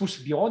wasn't supposed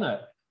to be on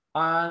it.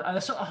 And I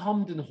sort of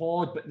hummed and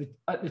hawed, but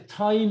at the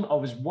time I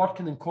was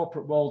working in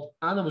corporate world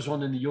and I was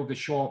running the yoga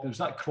shop. There was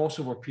that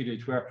crossover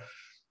period where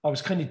I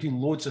was kind of doing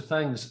loads of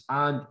things.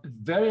 And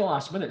very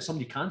last minute,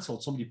 somebody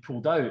cancelled, somebody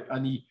pulled out.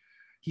 And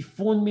he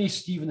phoned me,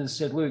 Stephen, and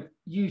said, look,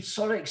 you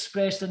sort of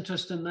expressed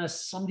interest in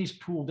this. Somebody's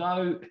pulled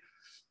out. Do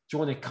you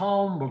want to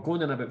come? We're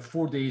going in about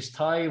 4 days'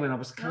 time. And I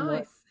was kind of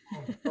like,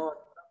 oh, God.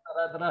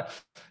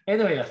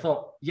 Anyway, I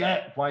thought,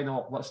 yeah, why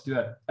not? Let's do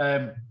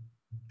it.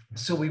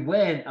 So we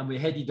went and we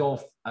headed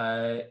off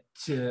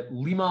to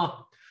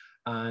Lima,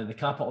 the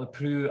capital of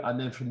Peru. And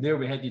then from there,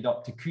 we headed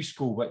up to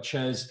Cusco, which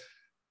is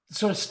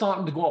sort of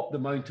starting to go up the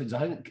mountains. I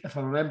think, if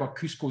I remember,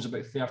 Cusco is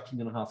about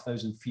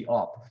 13,500 feet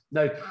up.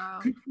 Now, wow.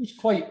 Cusco is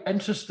quite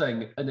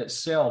interesting in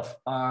itself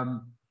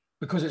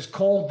because it's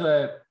called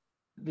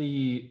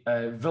the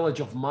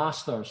Village of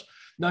Masters.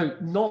 Now,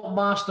 not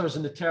masters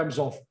in the terms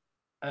of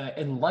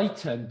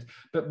enlightened,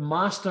 but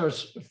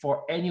masters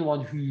for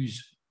anyone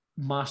who's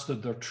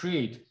mastered their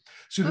trade.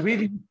 So the way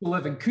they used to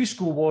live in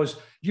Cusco was,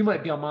 you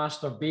might be a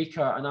master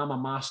baker and I'm a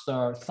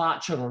master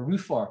thatcher or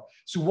roofer.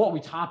 So what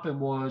would happen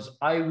was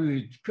I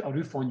would put a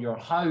roof on your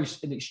house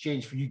in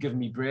exchange for you giving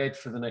me bread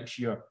for the next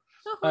year.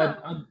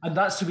 And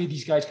that's the way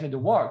these guys kind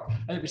of work.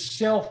 And it was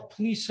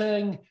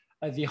self-policing.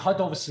 They had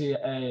obviously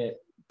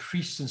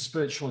priests and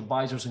spiritual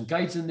advisors and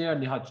guides in there,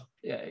 and they had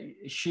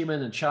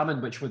shaman and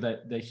shaman, which were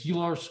the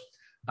healers.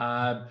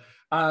 And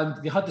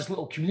they had this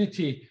little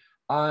community,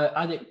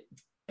 and it,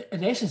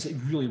 in essence, it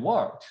really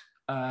worked.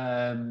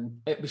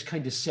 It was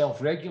kind of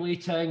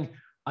self-regulating,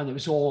 and it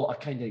was all a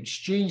kind of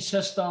exchange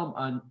system,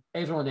 and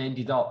everyone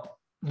ended up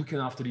looking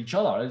after each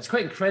other. And it's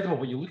quite incredible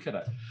when you look at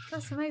it.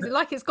 That's amazing.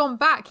 Like it's gone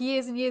back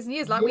years and years and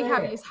years, like we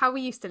have. It's how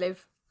we used to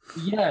live.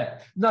 Yeah.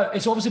 Now,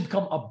 it's obviously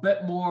become a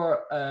bit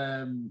more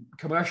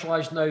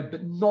commercialized now,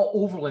 but not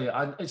overly.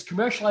 And it's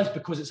commercialized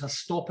because it's a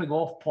stopping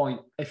off point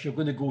if you're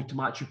going to go to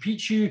Machu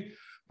Picchu,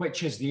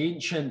 which is the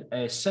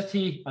ancient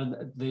city, and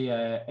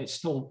it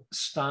still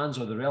stands,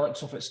 or the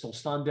relics of it still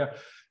stand there.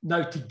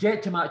 Now, to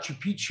get to Machu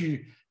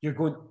Picchu, you're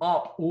going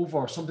up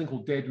over something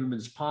called Dead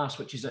Woman's Pass,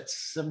 which is at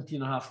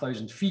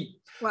 17,500 feet.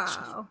 Wow.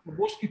 So for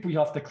most people, you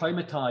have to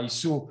acclimatize.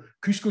 So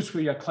Cusco's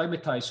where you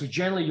acclimatize. So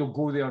generally, you'll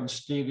go there and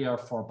stay there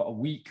for about a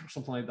week or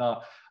something like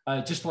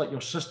that, just to let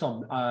your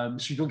system,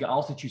 so you don't get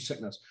altitude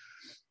sickness.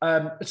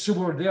 So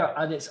we're there,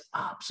 and it's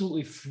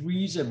absolutely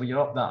freezing when you're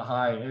up that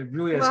high. It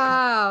really is.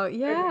 Wow,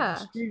 yeah.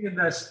 Staying in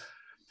this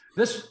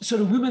sort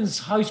of women's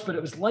house, but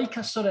it was like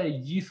a sort of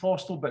youth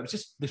hostel, but it was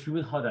just this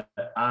woman had it,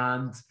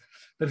 and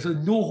there was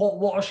no hot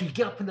water, so you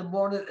get up in the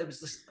morning, it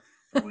was this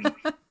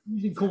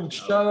freezing cold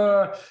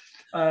shower,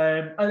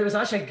 and it was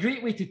actually a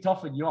great way to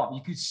toughen you up.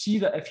 You could see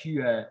that if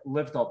you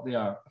lived up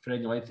there for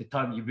any length of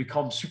time, you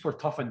become super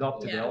toughened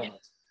up to the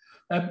elements.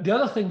 The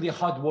other thing they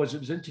had was, it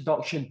was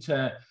introduction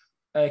to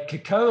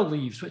cacao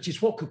leaves, which is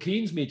what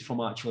cocaine's made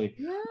from, actually.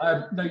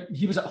 Yeah. Now,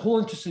 he was a whole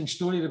interesting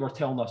story they were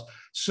telling us.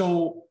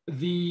 So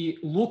the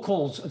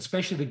locals,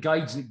 especially the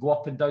guides that go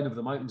up and down over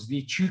the mountains,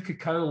 they chew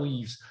cacao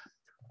leaves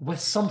with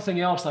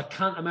something else. I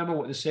can't remember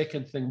what the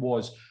second thing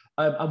was.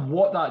 And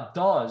what that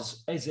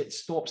does is it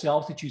stops the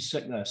altitude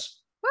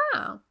sickness.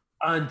 Wow.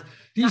 And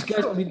these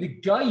guys, I mean, the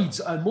guides,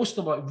 and most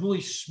of them are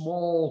really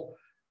small,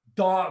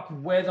 dark,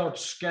 weathered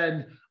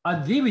skin,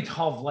 and they would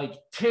have like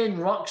 10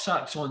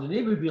 rucksacks on, and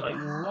they would be like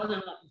running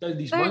up and down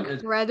these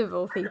mountains.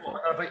 Incredible people.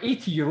 About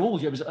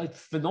 80-year-olds, it was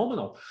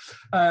phenomenal.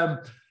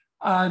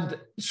 And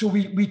so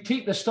we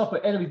take this stuff,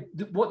 but anyway,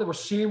 what they were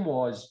saying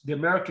was the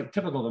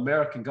typical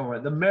American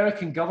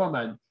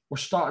government were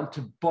starting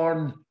to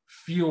burn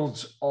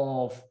fields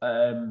of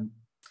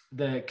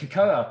the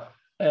cacao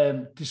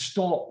to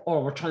stop,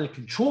 or we're trying to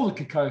control the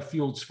cacao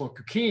fields for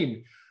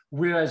cocaine,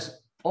 whereas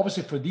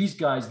obviously for these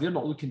guys, they're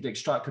not looking to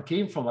extract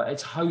cocaine from it.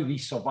 It's how they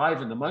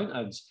survive in the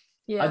mountains.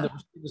 Yeah. And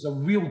there's a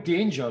real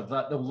danger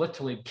that they'll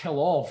literally kill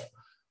off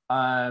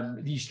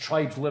these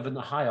tribes living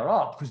higher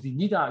up because they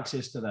need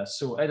access to this.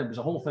 So anyway, there's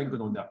a whole thing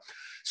going on there.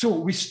 So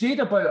we stayed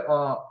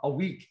about a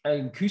week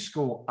in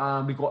Cusco,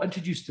 and we got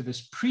introduced to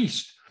this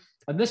priest.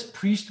 And this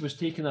priest was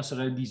taking us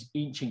around these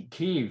ancient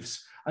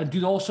caves and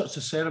doing all sorts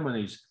of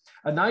ceremonies.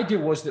 And the idea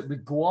was that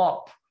we'd go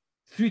up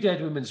through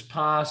Dead Women's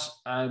Pass,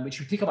 which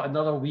would take about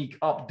another week,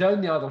 up, down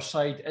the other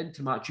side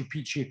into Machu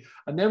Picchu.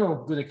 And then we're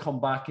going to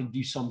come back and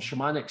do some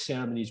shamanic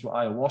ceremonies with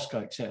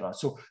ayahuasca, etc.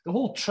 So the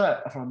whole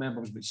trip, if I remember,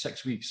 was about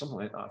 6 weeks, something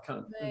like that. I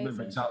can't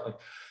remember exactly.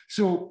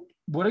 So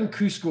we're in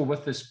Cusco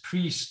with this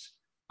priest,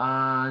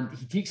 and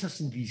he takes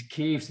us into these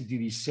caves to do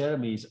these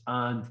ceremonies.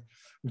 And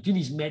we're doing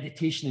these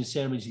meditation and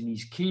ceremonies in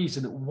these caves.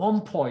 And at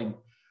one point,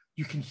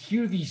 you can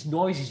hear these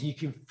noises and you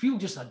can feel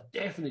just a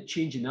definite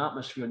change in the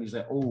atmosphere. And he's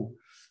like, oh,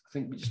 I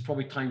think it's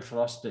probably time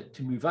for us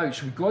to move out.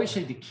 So we go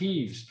outside the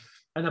caves,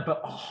 and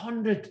about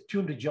 100,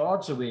 200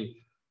 yards away,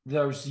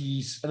 there's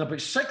these, and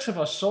about 6 of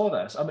us saw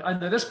this. I mean,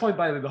 and at this point,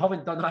 by the way, we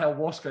haven't done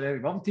ayahuasca or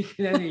anything. We haven't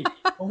taken any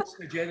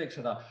hallucinogenics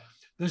for that.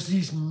 There's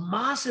these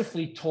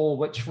massively tall,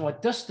 which from a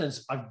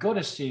distance, I've got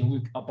to say,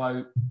 look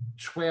about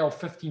 12,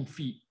 15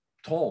 feet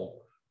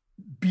tall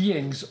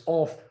beings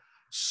of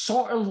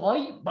sort of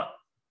light, but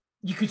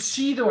you could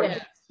see there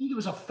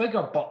was a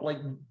figure, but like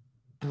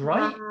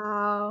bright.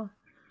 Wow.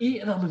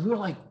 8 of them, and we were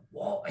like,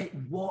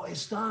 what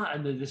is that?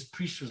 And then this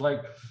priest was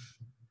like,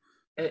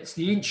 it's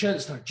the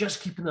ancients, they're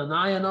just keeping an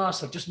eye on us,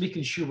 they're just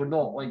making sure we're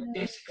not like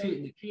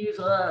desecrating the caves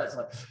like that. It's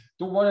like,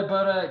 don't worry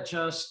about it,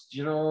 just,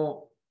 you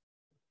know,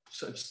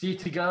 sort of stay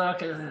together.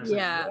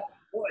 Yeah. Like,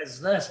 what is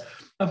this?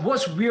 And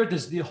what's weird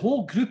is the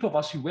whole group of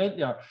us who went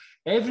there,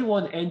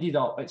 everyone ended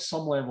up at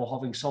some level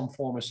having some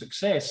form of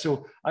success.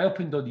 So I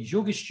opened all these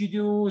yoga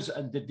studios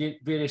and did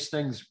various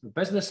things with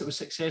business that was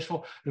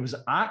successful. There was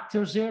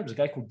actors there. There was a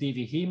guy called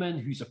Davey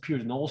Heyman who's appeared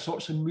in all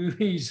sorts of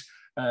movies.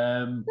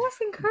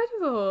 That's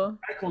incredible.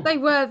 They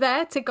were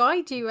there to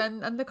guide you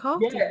and look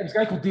after you. Yeah, there was a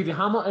guy called Davey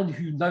Hamilton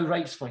who now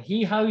writes for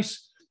Hay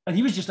House. And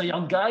he was just a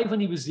young guy when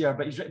he was there,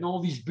 but he's written all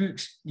these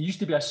books. He used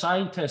to be a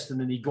scientist, and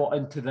then he got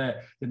into the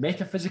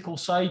metaphysical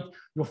side.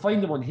 You'll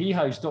find him on Hay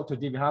House, Dr.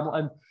 Davey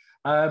Hamilton.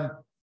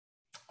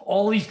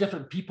 All these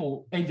different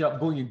people ended up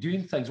going and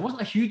doing things. It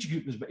wasn't a huge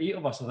group, there was about 8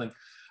 of us, I think.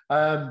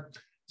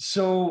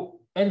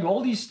 So anyway,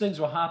 all these things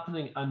were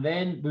happening, and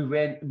then we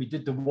went and we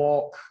did the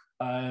walk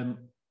to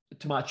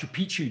Machu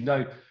Picchu.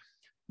 Now,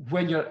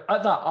 when you're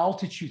at that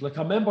altitude, like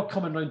I remember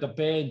coming around a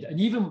bend, and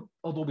even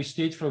although we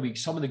stayed for a week,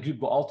 some of the group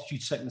got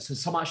altitude sickness and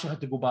some actually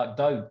had to go back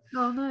down.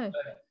 Oh no.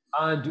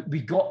 And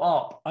we got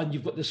up, and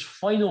you've got this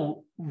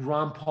final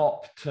ramp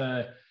up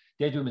to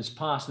Dead Women's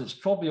Pass, and it's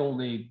probably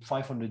only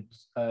 500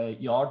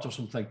 yards or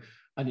something,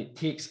 and it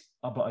takes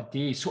about a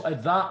day. So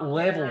at that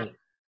level,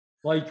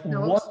 like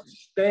one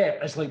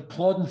step is like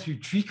plodding through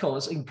treacle.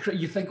 It's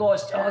incredible. You think,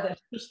 that's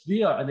just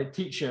there, and it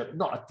takes you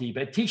not a day,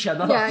 but it takes you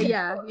another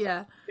get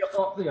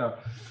up there.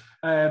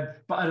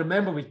 But I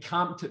remember we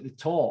camped at the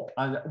top,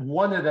 and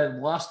one of the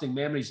lasting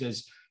memories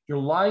is you're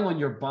lying on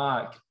your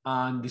back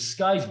and the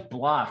sky's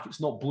black,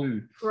 it's not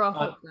blue.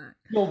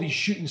 All these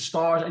shooting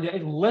stars, and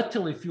it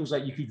literally feels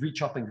like you could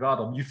reach up and grab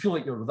them. You feel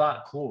like you're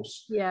that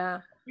close. Yeah.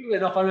 Funny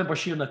enough, I remember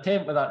sharing a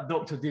tent with that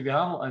Dr. Davey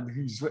Hamilton,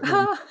 who's with me.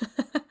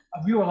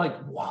 And we were like,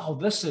 wow,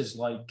 this is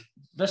like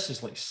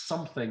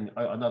something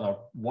out of another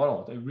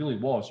world. It really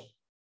was.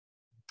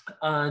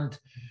 And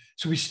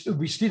so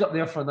we stayed up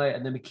there for a night,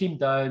 and then we came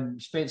down,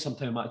 spent some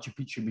time at Machu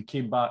Picchu, and we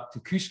came back to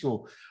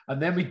Cusco,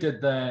 and then we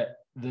did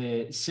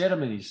the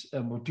ceremonies,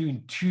 and we're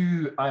doing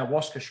 2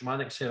 ayahuasca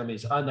shamanic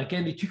ceremonies. And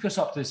again, they took us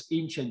up to this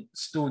ancient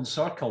stone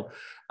circle,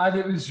 and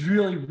it was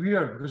really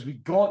weird because we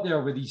got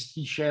there with these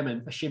 3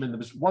 shaman.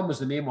 One was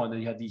the main one, and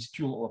he had these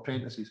 2 little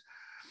apprentices.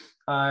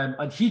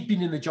 And he'd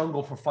been in the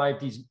jungle for 5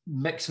 days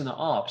mixing it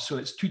up. So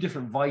it's 2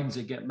 different vines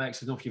that get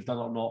mixed. I don't know if you've done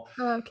it or not.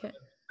 Oh, okay.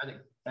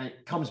 And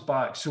it comes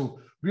back. So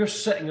we're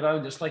sitting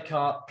around. It's like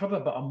probably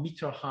about a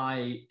meter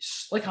high,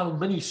 like a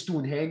mini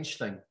Stonehenge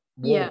thing.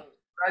 Yeah.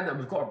 And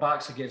we've got our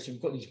backs against it.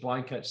 We've got these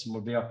blankets, and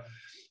we're there.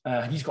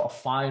 And he's got a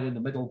fire in the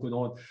middle going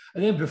on.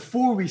 And then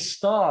before we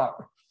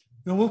start,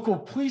 the local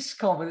police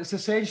come, and it's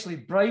essentially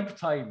bribe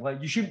time.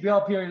 Like, you shouldn't be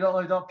up here. You're not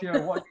allowed up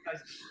here. What you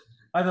guys?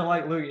 And they're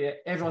like, look,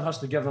 everyone has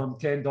to give them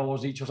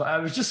 $10 each. It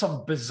was just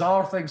some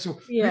bizarre thing. So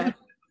what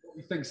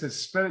he thinks is a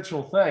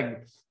spiritual thing.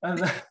 And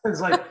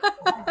it's like,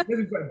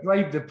 we've got to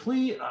bribe the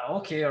police.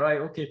 Okay, all right,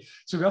 okay.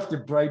 So we have to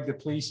bribe the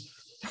police.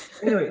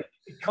 Anyway,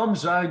 it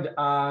comes round,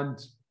 and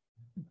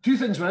 2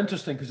 things were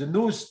interesting, because in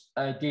those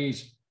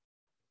days,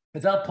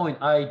 at that point,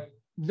 I'd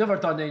never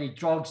done any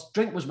drugs.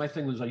 Drink was my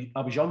thing when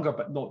I was younger,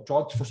 but not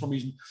drugs for some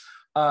reason.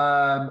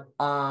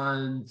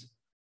 And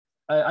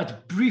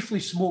I'd briefly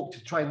smoked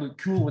to try and look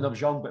cool when I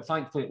was young, but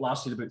thankfully it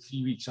lasted about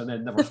 3 weeks and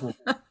then never smoked.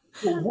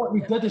 So what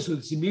they did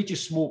is they made you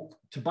smoke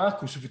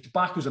tobacco. So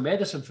tobacco's a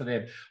medicine for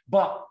them.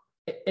 But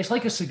it's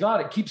like a cigar.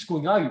 It keeps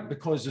going out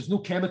because there's no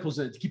chemicals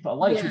in it to keep it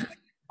alive. Yeah. So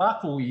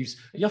tobacco leaves,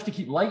 you have to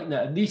keep lighting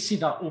it. And they say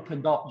that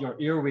opened up your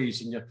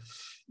airways and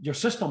your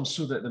system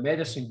so that the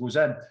medicine goes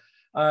in.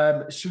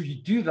 So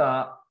you do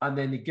that, and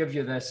then they give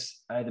you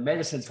this, the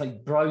medicine's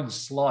like brown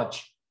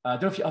sludge. I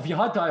don't know have you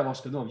had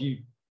ayahuasca? No, have you?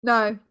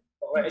 No.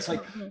 It's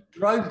like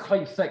brown,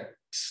 quite thick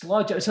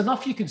sludge. It's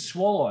enough you can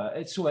swallow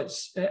it.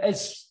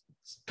 It's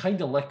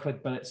kind of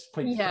liquid, but it's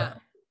quite thick.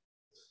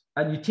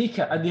 And you take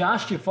it, and they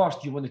ask you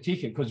first, do you want to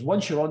take it? Because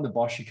once you're on the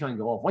bus, you can't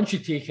get off. Once you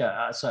take it,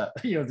 that's it.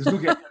 There's no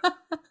getting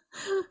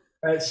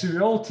So we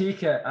all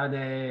take it, and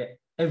it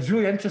was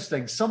really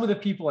interesting. Some of the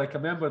people, like I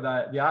remember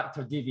the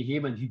actor Davy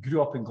Hayman, who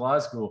grew up in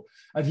Glasgow,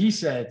 and he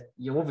said,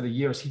 over the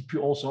years, he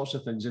put all sorts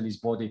of things in his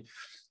body.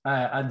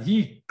 And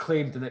he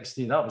claimed the next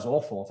day, that was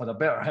awful. I've had a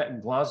better hit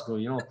in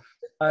Glasgow,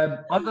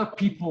 Other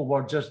people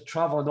were just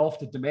traveling off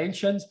to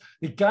dimensions.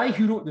 The guy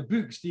who wrote the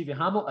books, Davy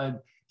Hamilton,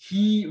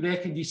 he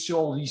reckoned he saw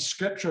all these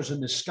scriptures in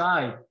the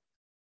sky.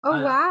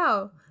 Oh,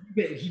 wow.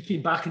 He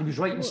came back and he was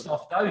writing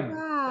stuff down.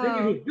 Wow. Then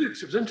he wrote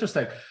books. It was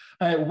interesting.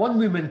 One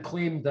woman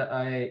claimed that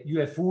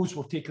UFOs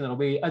were taking her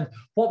away. And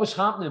what was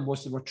happening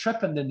was they were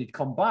tripping, then they'd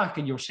come back,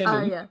 and you're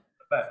sending yeah.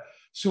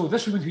 So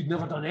this woman who'd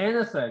never done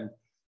anything,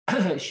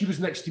 she was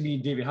next to me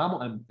and Davy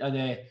Hamilton,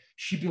 and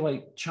she'd be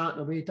like chatting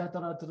away,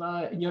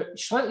 and you're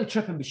slightly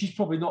tripping, but she's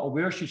probably not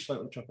aware she's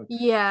slightly tripping.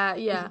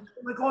 Yeah.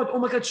 Oh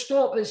my God,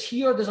 stop! It's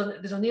here. There's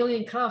an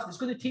alien craft. It's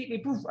going to take me.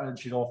 Poof, and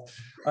she's off.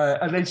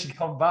 And then she'd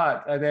come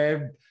back, and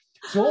then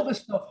so all this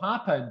stuff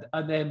happened,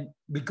 and then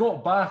we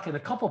got back, and a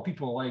couple of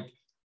people were like,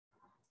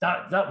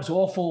 that was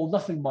awful.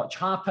 Nothing much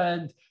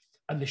happened,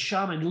 and the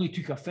shaman really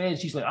took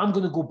offense. He's like, I'm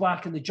going to go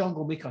back in the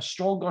jungle, make a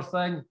stronger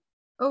thing.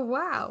 Oh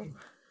wow.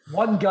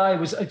 One guy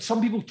was,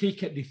 some people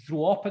take it, they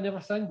throw up and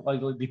everything,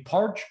 like they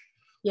purge.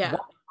 Yeah.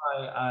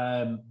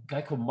 One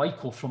guy called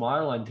Michael from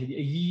Ireland,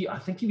 I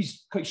think he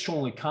was quite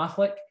strongly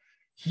Catholic.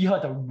 He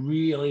had a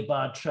really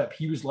bad trip.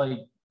 He was like,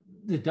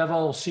 the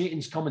devil,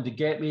 Satan's coming to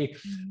get me.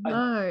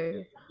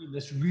 No.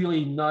 This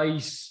really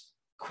nice,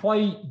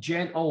 quite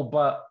gentle,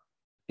 but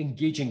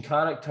engaging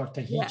character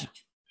to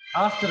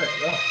after it.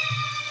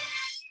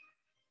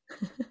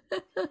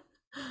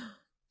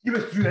 He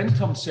withdrew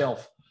into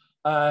himself.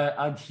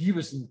 And he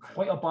was in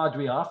quite a bad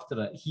way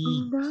after it.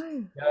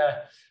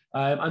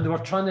 And they were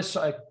trying to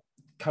sort of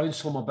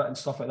counsel him a bit and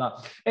stuff like that.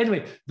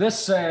 Anyway,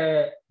 this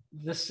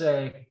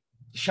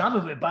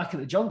shaman went back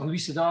in the jungle. We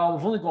said,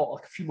 we've only got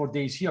like a few more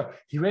days here.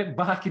 He went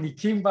back and he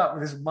came back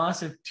with this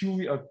massive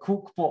 2-liter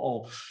Coke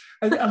bottle.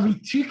 And we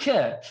took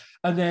it.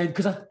 And then,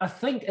 because I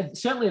think,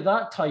 certainly at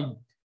that time,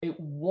 it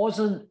was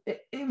a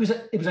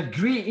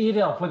grey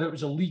area whether it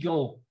was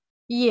illegal.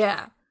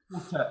 Yeah.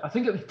 I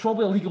think it was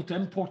probably illegal to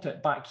import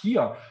it back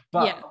here,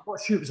 but I'm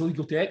not sure it was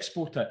illegal to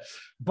export it.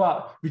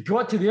 But we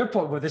got to the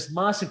airport with this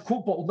massive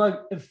Coke bottle.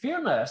 Now, in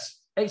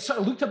fairness, it sort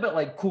of looked a bit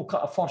like Coke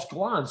at a first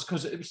glance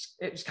because it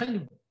was kind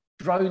of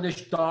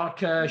brownish,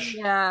 darkish.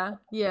 Yeah.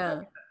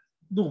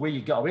 No way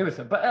you get away with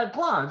it. But at a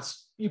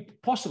glance, you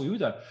possibly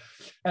would have.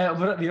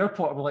 We're at the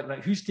airport and we're like,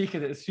 right, who's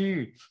taking it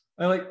through?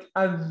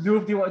 And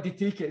nobody wanted to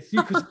take it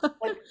through because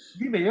like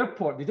the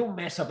airport, they don't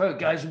mess about,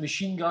 guys with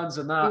machine guns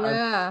and that.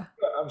 Yeah. And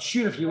I'm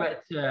sure if you went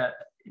to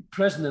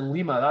prison in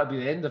Lima, that'd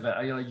be the end of it.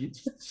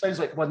 It sounds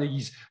like one of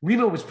these.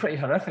 Lima was pretty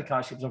horrific,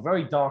 actually. It was a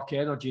very dark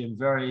energy and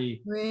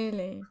very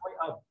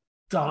quite a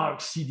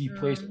dark, seedy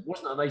place. It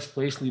wasn't a nice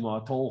place,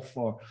 Lima, at all.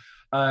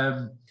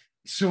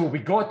 So we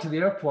got to the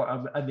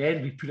airport and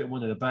then we put it in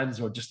one of the bins,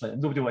 or just like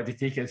nobody wanted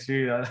to take it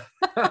through.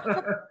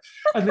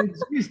 and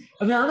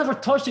then I never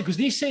touched it because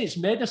they say it's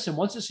medicine.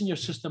 Once it's in your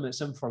system,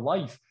 it's in for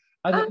life.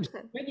 And it was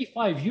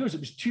 25 years. It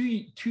was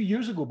two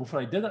years ago before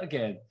I did it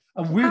again.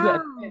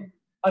 And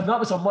and that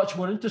was a much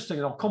more interesting,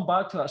 and I'll come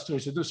back to that story,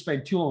 so don't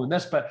spend too long on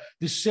this, but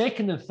the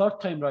second and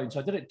third time round, so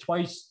I did it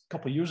twice a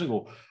couple of years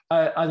ago,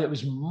 and it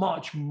was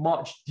much,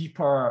 much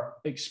deeper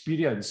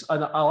experience.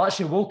 And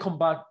will come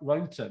back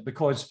round to it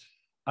because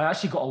I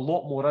actually got a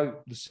lot more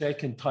out the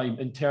second time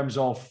in terms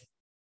of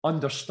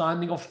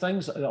understanding of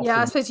things. Yeah,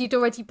 I suppose you'd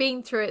already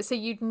been through it, so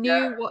you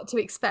knew what to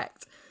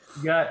expect.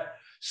 Yeah.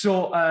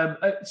 So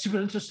super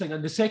interesting.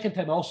 And the second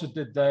time I also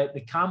did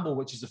the Campbell,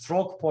 which is the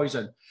frog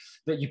poison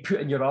that you put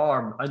in your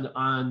arm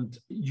and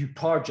you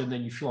purge and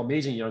then you feel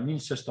amazing. Your immune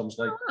system's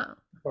like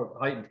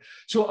heightened.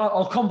 So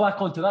I'll come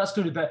back onto that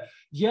story. But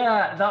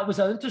yeah, that was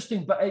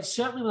interesting. But it's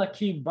certainly when I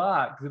came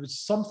back, there was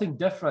something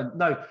different.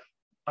 Now,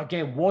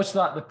 again, was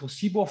that the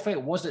placebo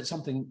effect? Was it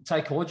something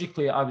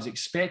psychologically I was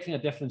expecting a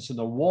difference, and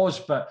there was,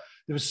 but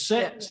there was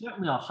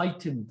certainly a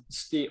heightened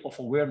state of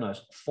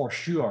awareness for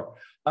sure.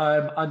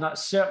 And that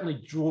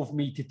certainly drove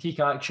me to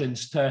take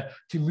actions to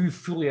move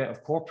fully out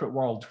of corporate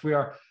world,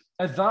 where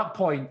at that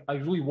point, I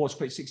really was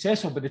quite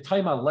successful. By the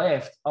time I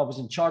left, I was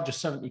in charge of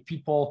 70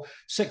 people,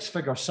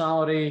 6-figure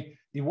salary.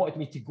 They wanted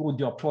me to go and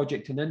do a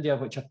project in India,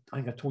 which I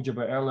think I told you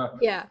about earlier.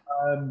 Yeah.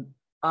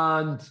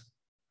 And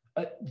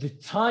at the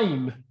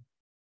time,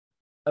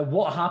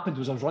 what happened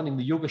was I was running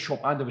the yoga shop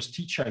and I was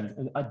teaching.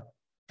 And I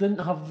didn't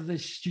have the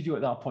studio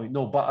at that point.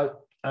 No, but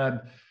the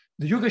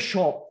yoga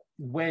shop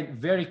went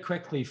very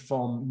quickly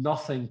from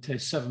nothing to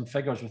 7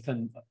 figures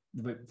within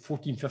about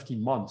 14,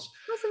 15 months.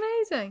 That's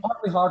amazing.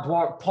 Partly hard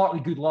work, partly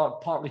good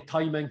luck, partly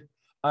timing.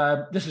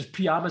 This is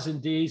pre-Amazon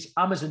days.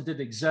 Amazon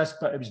did exist,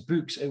 but it was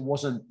books. It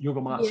wasn't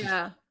yoga mats.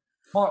 Yeah.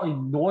 Partly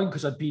knowing,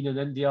 because I'd been in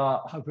India,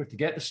 where to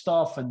get the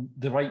stuff and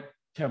the right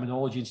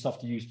terminology and stuff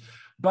to use.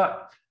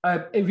 But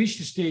it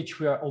reached a stage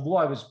where, although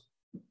I was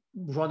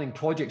running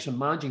projects and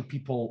managing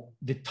people,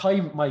 the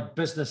time my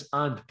business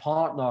and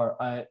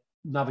partner,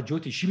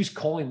 Navajoti, she was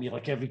calling me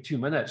like every 2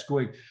 minutes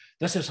going,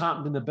 this has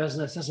happened in the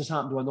business, this has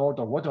happened to an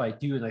order, what do I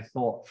do? And I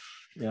thought,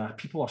 yeah,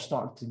 people are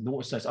starting to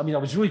notice this. I mean, I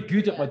was really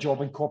good at my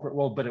job in corporate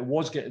world, but it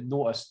was getting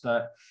noticed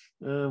that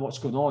what's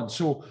going on.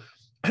 So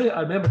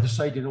I remember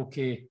deciding,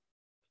 okay,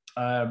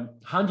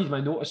 handed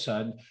my notice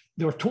in.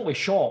 They were totally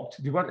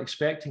shocked. They weren't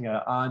expecting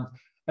it. And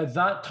at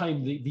that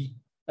time,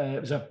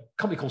 it was a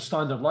company called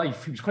Standard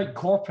Life. It was quite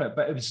corporate,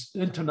 but it was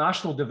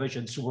international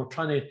division. So we're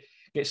trying to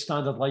get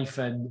Standard Life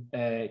in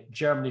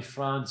Germany,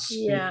 France,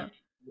 Spain,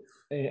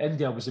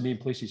 India was the main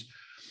places.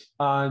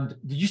 And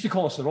they used to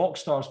call us the rock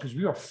stars because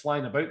we were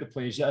flying about the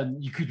place,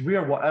 and you could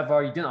wear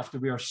whatever. You didn't have to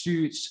wear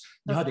suits.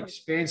 You had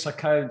expense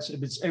accounts.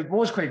 It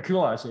was quite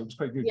cool, actually. It was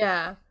quite good.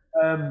 Yeah.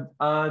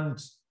 And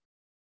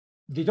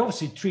they'd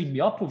obviously trained me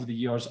up over the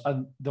years,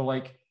 and they're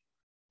like,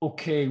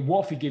 okay,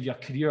 what if we give you a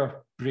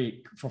career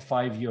break for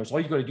 5 years? All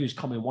you got to do is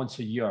come in once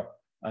a year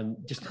and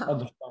just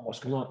understand what's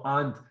going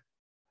on. And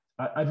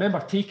I remember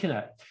taking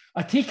it.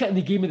 I take it and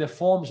they gave me the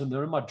forms and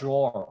they're in my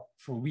drawer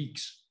for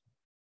weeks.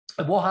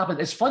 And what happened,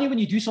 it's funny when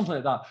you do something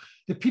like that,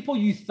 the people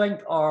you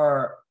think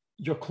are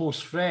your close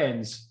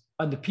friends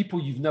and the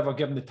people you've never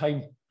given the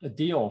time a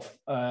day of,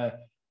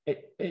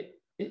 it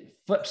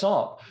flips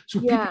up.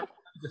 So people I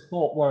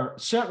thought were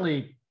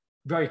certainly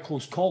very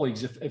close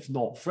colleagues, if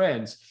not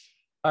friends,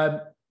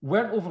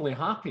 weren't overly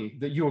happy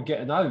that you were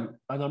getting out.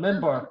 And I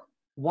remember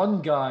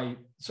one guy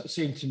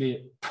saying to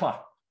me,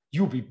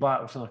 you'll be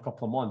back within a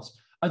couple of months.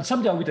 And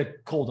somebody I would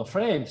have called a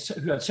friend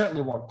who I'd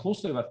certainly worked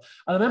closely with. And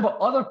I remember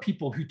other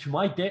people who, to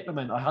my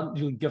detriment, I hadn't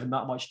really given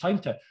that much time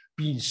to,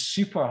 being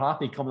super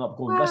happy coming up,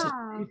 going, this is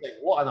amazing.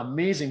 What an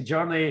amazing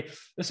journey.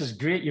 This is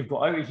great. You've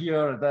got out of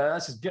here.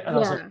 This is good. And I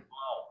was like,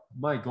 wow,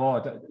 my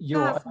God. You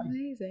That's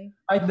amazing.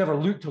 I'd never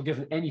looked or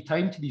given any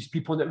time to these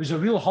people. And it was a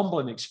real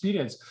humbling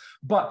experience.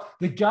 But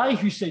the guy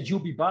who said, you'll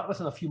be back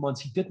within a few months,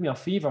 he did me a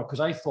favor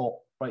because I thought,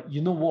 right,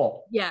 you know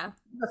what? Yeah.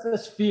 If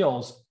this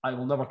fails, I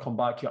will never come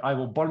back here. I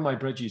will burn my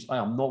bridges. I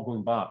am not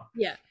going back.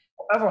 Yeah.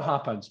 Whatever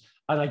happens.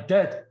 And I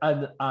did.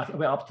 And I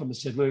went up to him and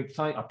said, look,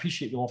 I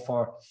appreciate the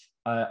offer.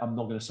 I'm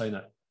not going to sign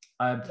it.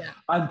 And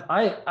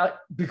I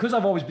because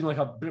I've always been like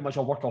pretty much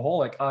a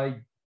workaholic,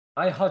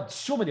 I had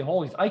so many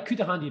holidays. I could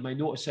have handed my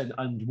notice in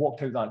and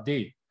walked out that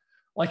day.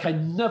 Like I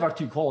never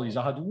took holidays.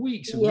 I had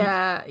weeks and weeks of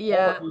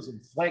holidays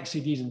and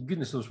flexi days and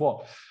goodness knows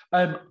what.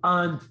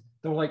 And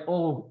they were like,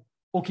 oh,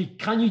 okay,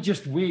 can you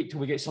just wait till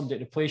we get somebody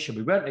to replace you?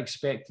 We weren't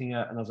expecting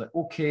it. And I was like,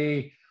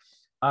 okay.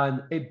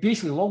 And it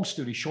basically, long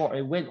story short,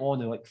 it went on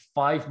in like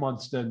 5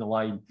 months down the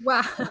line.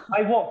 Wow.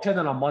 I walked in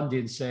on a Monday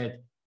and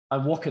said,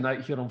 I'm walking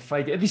out here on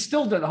Friday. And they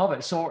still didn't have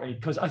it sorted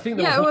because I think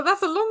well,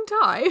 that's a long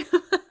time.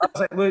 I was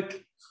like,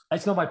 look,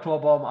 it's not my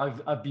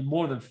problem. I've been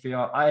more than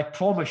fair. I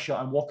promise you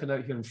I'm walking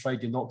out here on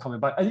Friday, not coming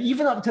back. And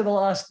even up to the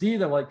last day,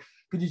 they're like,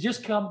 could you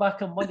just come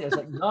back on Monday? I was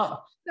like, nah.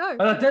 No.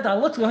 And I did. I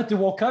literally had to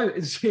walk out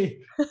and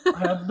say,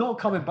 I am not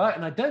coming back.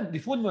 And I didn't. They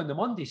phoned me on the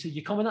Monday, said,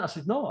 you coming out? I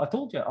said, no, I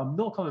told you, I'm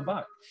not coming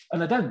back.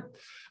 And I didn't.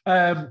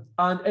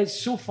 And it's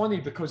so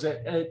funny because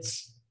it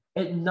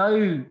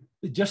now,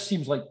 it just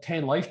seems like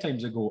 10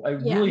 lifetimes ago.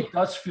 It really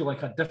does feel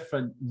like a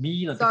different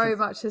me. So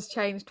much has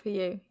changed for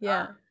you.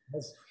 Yeah.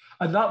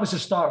 And that was the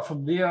start.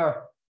 From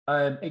there,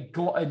 it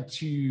got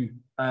into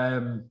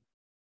the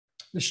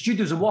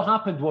studios. And what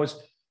happened was,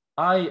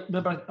 I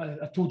remember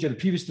I told you in the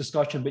previous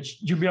discussion, which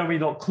you may or may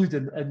not include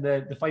in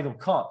the final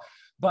cut,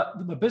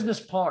 but my business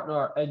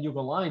partner in Yoga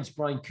Alliance,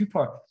 Brian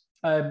Cooper,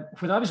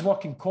 when I was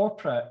working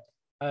corporate,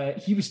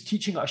 he was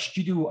teaching at a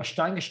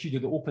Ashtanga studio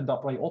that opened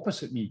up right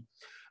opposite me.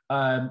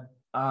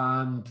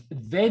 And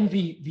then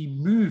they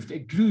moved,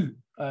 it grew.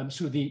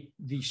 So they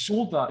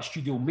sold that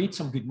studio, made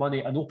some good money,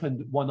 and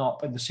opened one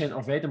up in the centre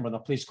of Edinburgh in a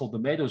place called the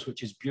Meadows,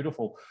 which is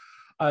beautiful.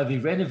 They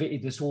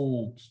renovated this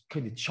old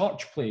kind of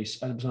church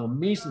place, and it was an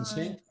amazing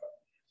centre.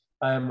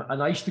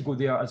 And I used to go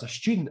there as a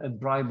student, and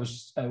Brian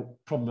was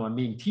probably my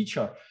main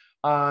teacher.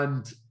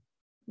 And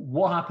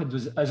what happened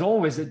was, as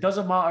always, it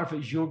doesn't matter if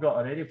it's yoga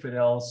or anything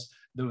else,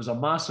 there was a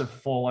massive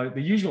fallout.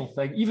 The usual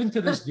thing, even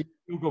to this day,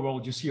 yoga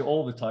world, you see it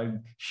all the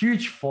time,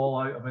 huge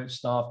fallout about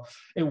stuff.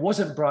 It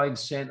wasn't Brian's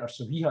centre,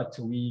 so he had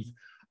to leave.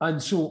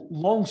 And so,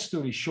 long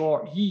story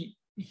short, he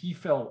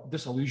felt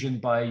disillusioned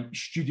by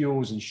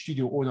studios and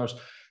studio owners.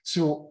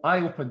 So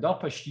I opened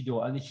up a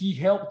studio, and he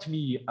helped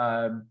me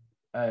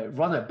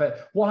run it.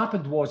 But what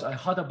happened was, I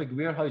had a big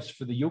warehouse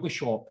for the yoga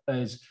shop.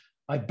 Is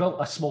I built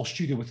a small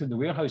studio within the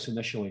warehouse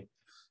initially,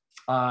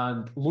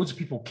 and loads of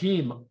people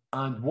came.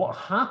 And what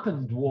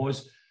happened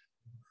was,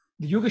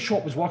 the yoga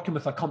shop was working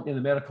with a company in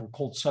America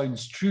called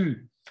Sounds True.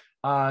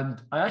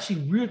 And I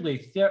actually, weirdly,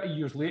 30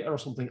 years later or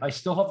something, I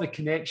still have the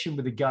connection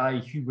with the guy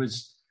who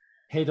was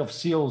head of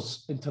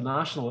sales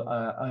international,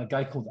 a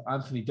guy called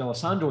Anthony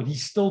D'Alessandro, and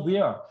he's still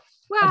there.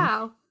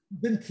 Wow.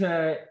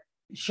 Into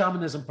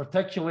shamanism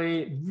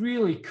particularly,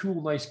 really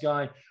cool, nice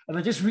guy. And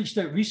I just reached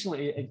out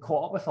recently and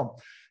caught up with him.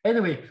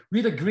 Anyway,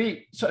 we had a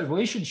great sort of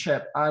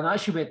relationship, and I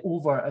actually went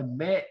over and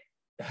met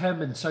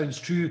him and Sounds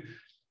True.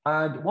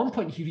 And at one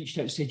point he reached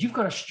out and said, you've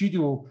got a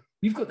studio,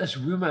 we've got this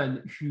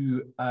woman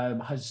who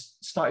has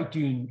started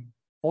doing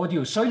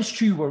audio. Sounds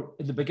True were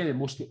in the beginning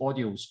mostly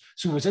audios.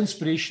 So it was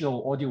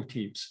inspirational audio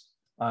tapes.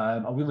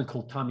 A woman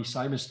called Tammy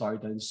Simon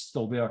started and is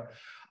still there.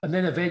 And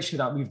then eventually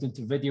that moved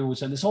into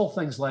videos. And it's all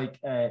things like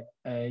Thich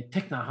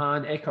Nhat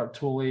Hanh, Eckhart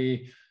Tolle,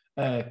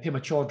 Pema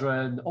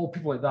Chodron, all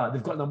people like that.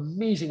 They've got an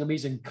amazing,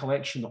 amazing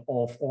collection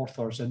of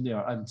authors in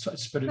there and sort of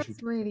spiritual.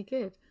 That's really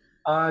good.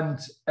 And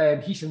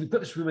he said, we've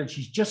got this woman,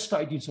 she's just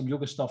started doing some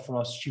yoga stuff for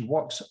us. She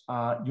works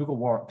at Yoga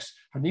Works.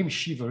 Her name is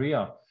Shiva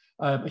Rea.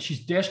 And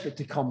she's desperate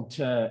to come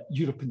to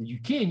Europe and the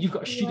UK. And you've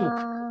got a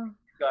studio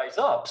guys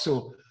up.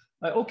 So,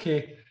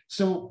 okay.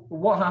 So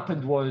what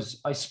happened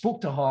was I spoke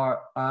to her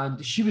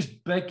and she was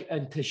big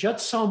into, she had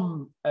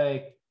some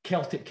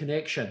Celtic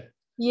connection.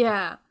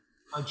 Yeah.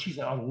 And she's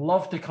like, I'd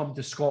love to come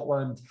to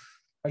Scotland.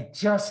 I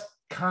just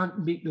can't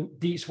make the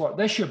dates work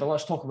this year, but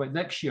let's talk about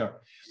next year.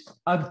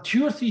 And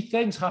 2 or 3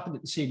 things happened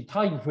at the same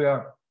time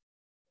where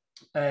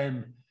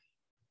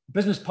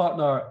business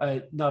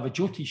partner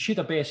Navajoti, she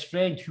had a best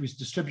friend who was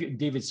distributing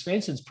David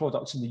Svensson's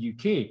products in the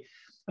UK.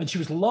 And she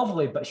was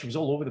lovely, but she was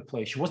all over the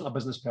place. She wasn't a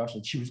business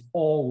person. She was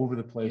all over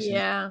the place.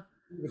 Yeah.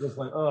 It was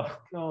like, oh,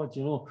 God,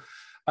 you know.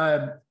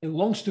 And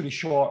long story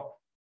short,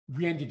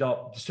 we ended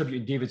up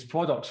distributing David's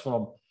products for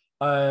him.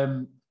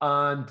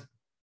 And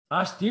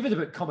asked David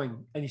about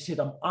coming. And he said,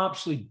 I'm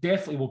absolutely,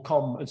 definitely will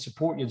come and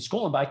support you in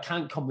Scotland, but I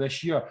can't come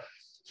this year.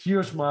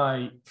 Here's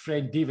my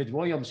friend David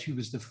Williams, who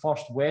was the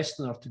first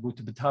Westerner to go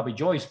to Batabi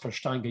Joyce for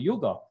Ashtanga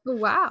Yoga. Oh,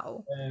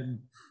 wow.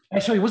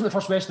 Sorry, he wasn't the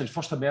first Westerner, he was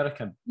first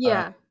American.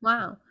 Yeah,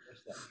 wow.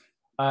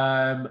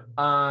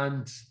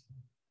 And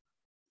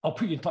I'll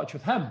put you in touch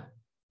with him.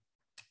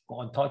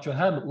 Got in touch with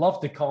him. Love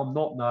to come,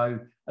 not now.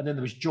 And then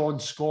there was John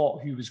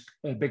Scott, who was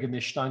big in the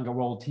Ashtanga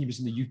world. He was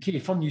in the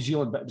UK, from New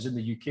Zealand, but it was in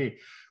the UK.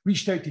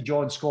 Reached out to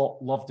John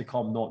Scott, love to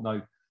come, not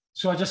now.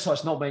 So I just thought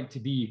it's not meant to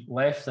be,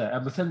 left it.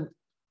 And within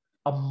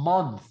a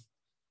month,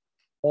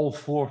 all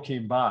 4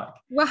 came back.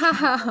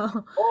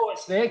 Wow. Oh,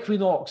 it's the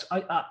Equinox.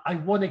 I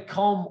want to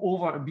come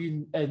over and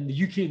be in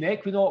the UK in the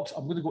Equinox.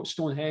 I'm going to go to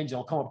Stonehenge.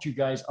 I'll come up to you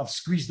guys. I've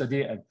squeezed a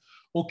date in.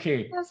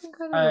 Okay. That's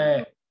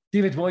incredible.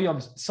 David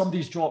Williams,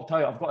 somebody's dropped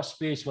out. I've got a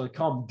space. Will I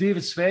come?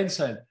 David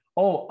Svensson.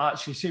 Oh,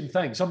 actually, same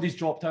thing. Somebody's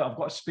dropped out. I've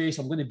got a space.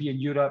 I'm going to be in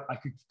Europe. I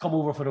could come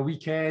over for a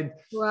weekend.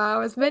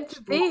 Wow, it's meant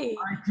to be.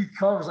 I could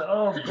come. I was like,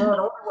 oh, God,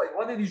 I want to be like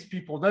one of these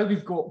people. Now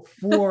we've got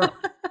 4.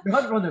 We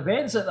hadn't run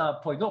events at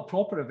that point, not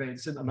proper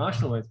events,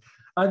 international events.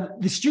 And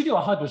the studio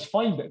I had was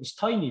fine, but it was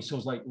tiny. So I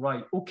was like,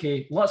 right,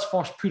 okay, let's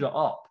first put it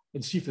up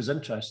and see if there's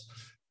interest.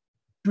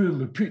 Boom,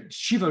 we put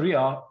Shiva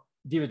Rea,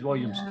 David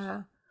Williams,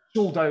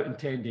 sold out in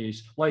 10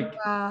 days. Like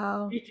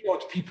 80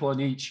 odd people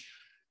in each.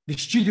 The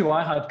studio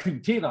I had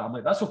couldn't take that. I'm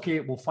like, that's okay,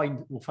 we'll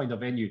find a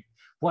venue.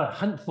 What I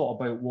hadn't thought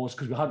about was,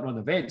 because we hadn't run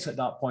events at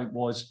that point,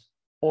 was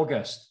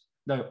August.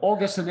 Now,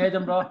 August in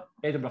Edinburgh,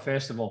 Edinburgh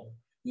Festival.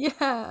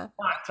 Yeah.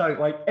 Packed out,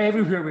 like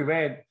everywhere we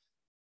went.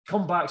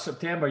 Come back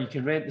September, you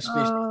can rent the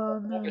space.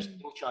 August,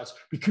 no chance.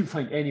 We couldn't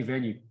find any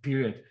venue,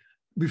 period.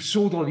 We've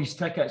sold all these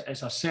tickets,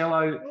 it's a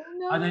sellout. Oh,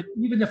 no. And then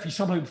even if we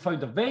somehow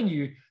found a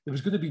venue, there was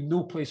going to be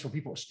no place for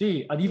people to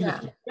stay. And even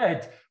if you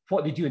did,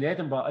 what they do in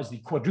Edinburgh is they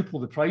quadruple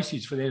the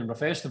prices for the Edinburgh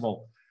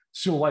Festival.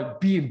 So like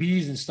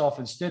B&Bs and stuff,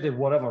 instead of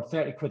whatever,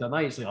 30 quid a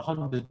night, it's like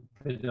 100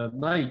 quid a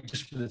night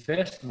just for the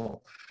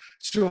festival.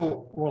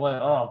 So we're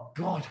like, oh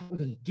God, what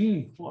do they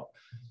do? What?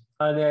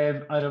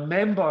 And I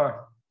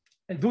remember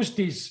in those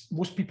days,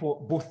 most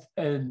people, both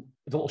in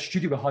the little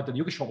studio we had in the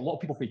yoga shop, a lot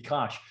of people paid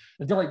cash.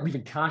 And they're like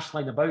leaving cash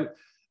lying about.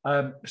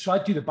 So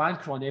I'd do the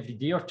bank run every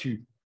day or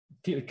two,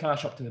 take the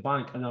cash up to the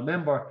bank. And I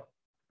remember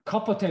a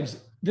couple of times,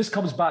 this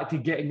comes back to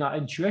getting that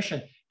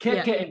intuition,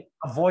 kept getting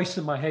a voice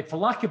in my head, for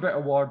lack of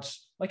better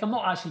words, like I'm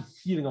not actually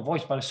hearing a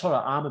voice, but I sort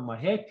of am in my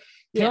head,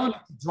 telling me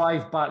to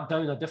drive back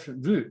down a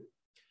different route.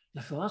 And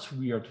I thought, that's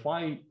weird.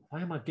 Why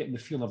am I getting the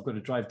feeling I've got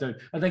to drive down?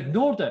 And I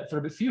ignored it. For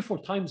about 3 or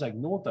 4 times, I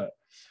ignored it.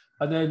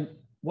 And then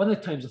one of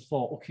the times I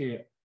thought,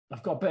 okay,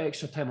 I've got a bit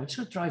extra time. I'm just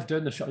going to drive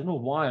down the street. I don't know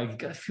why. I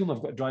get a feeling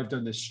I've got to drive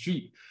down this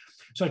street.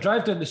 So I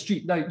drive down the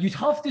street. Now, you'd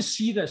have to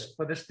see this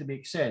for this to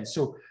make sense.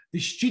 So the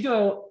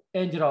studio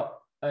ended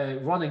up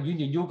running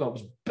Union Yoga. It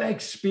was big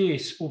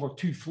space over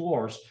 2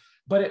 floors,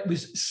 but it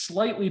was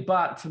slightly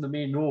back from the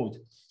main road.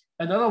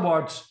 In other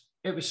words,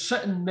 it was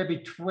sitting maybe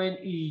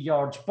 20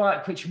 yards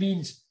back, which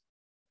means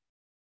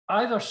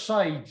either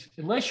side,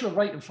 unless you're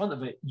right in front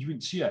of it, you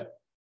wouldn't see it.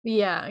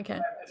 Yeah, okay.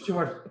 If you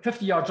were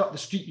 50 yards up the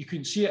street, you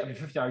couldn't see it. If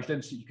you're 50 yards down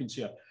the street, you couldn't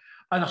see it.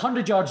 And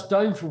 100 yards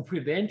down from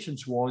where the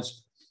entrance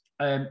was,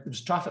 there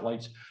was traffic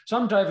lights. So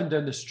I'm driving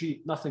down the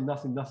street, nothing,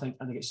 and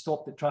I get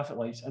stopped at traffic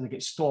lights, and I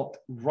get stopped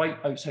right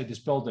outside this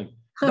building.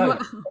 Now,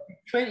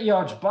 20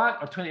 yards back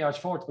or 20 yards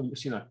forward, I wouldn't have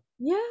seen it.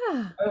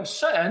 Yeah. I was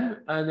sitting,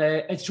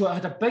 and so I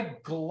had a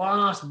big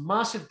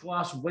massive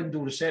glass window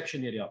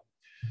reception area.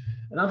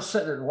 And I'm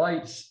sitting at the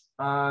lights,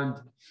 and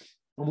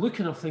I'm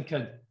looking, I'm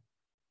thinking,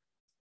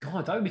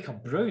 God, that would make a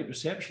brilliant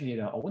reception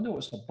area. I wonder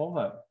what's above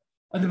it.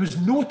 And there was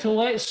no to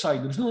let sign.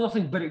 There was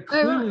nothing, but it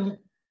clearly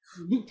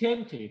looked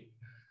empty.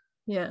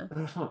 Yeah.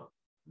 And I thought,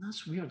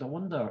 that's weird. I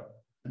wonder.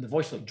 And the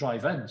voice like,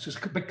 drive in. So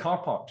it's a big car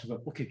park. So I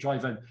thought, okay,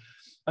 drive in.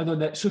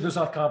 And so there's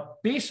like a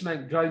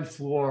basement, ground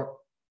floor,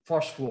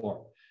 first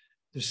floor.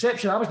 The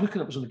reception I was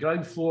looking at was on the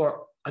ground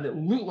floor, and it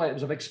looked like there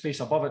was a big space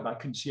above it, but I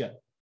couldn't see it.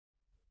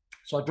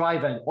 So I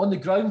drive in. On the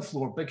ground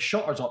floor, big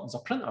shutters up, there's a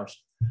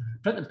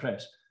printing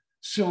press.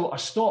 So I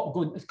stop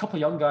going, a couple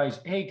of young guys,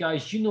 hey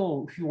guys, do you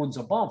know who owns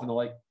above? And they're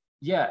like,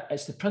 yeah,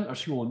 it's the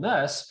printers who own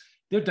this.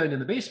 They're down in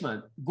the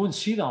basement. Go and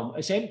see them.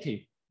 It's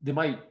empty. They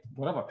might,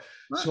 whatever.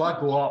 So I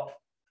go up,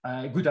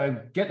 go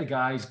down, get the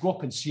guys, go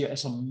up and see it.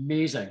 It's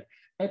amazing.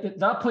 At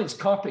that point, it's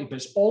carpeted, but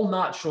it's all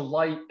natural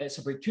light. It's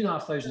about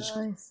 2,500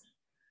 square.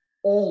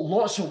 All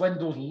lots of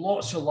windows,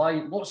 lots of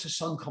light, lots of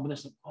sun coming in.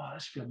 It's like, oh,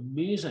 this would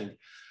be amazing.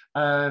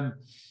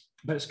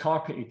 But it's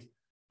carpeted.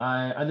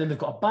 And then they've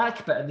got a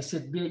back bit, and they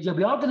said, yeah,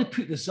 we are going to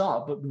put this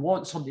up, but we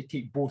want somebody to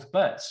take both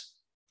bits,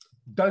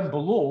 down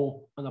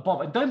below and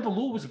above. And down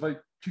below was about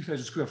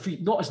 2,000 square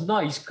feet, not as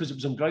nice because it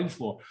was on ground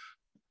floor.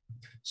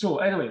 So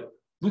anyway,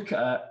 look at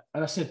it,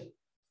 and I said,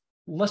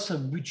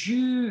 listen, would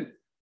you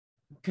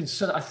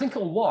consider, I think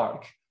it'll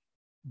work,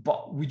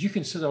 but would you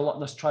consider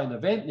letting us try an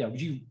event there?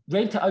 Would you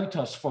rent it out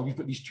to us for, we've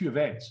got these 2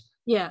 events?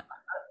 Yeah.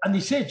 And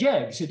they said,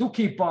 yeah. They said,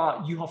 okay,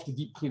 but you have to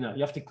deep clean it.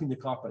 You have to clean the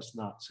carpets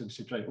and that. So we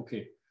said, right,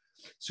 okay.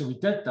 So we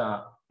did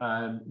that.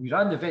 We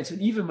ran the events,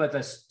 and even with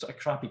this sort of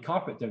crappy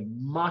carpet, they're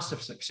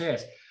massive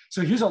success.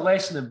 So here's a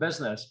lesson in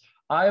business.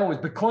 I always,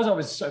 because I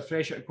was sort of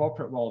fresh out of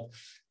corporate world,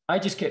 I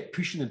just kept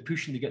pushing and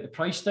pushing to get the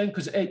price down,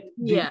 because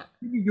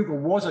Yoga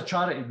was a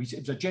charity. It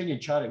was a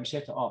genuine charity. We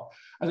set it up,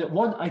 and at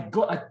one, I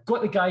got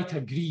the guy to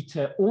agree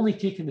to only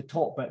taking the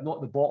top bit, not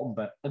the bottom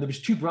bit. And there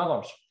was 2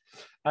 brothers,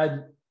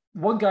 and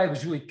one guy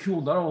was really cool.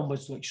 The other one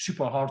was like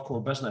super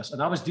hardcore business,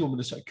 and I was dealing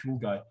with this sort of cool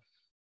guy.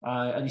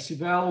 And he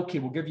said, well, okay,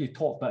 we'll give you a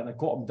top bit. And I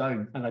got him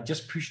down, and I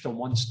just pushed him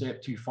one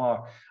step too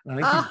far.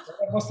 And I think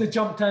he must have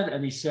jumped in,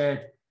 and he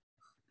said,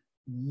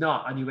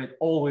 nah. And he went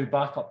all the way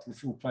back up to the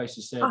full price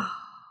and said,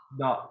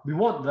 nah, we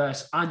want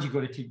this, and you got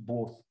to take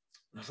both.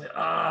 And I was like,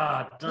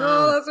 damn.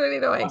 Oh, that's really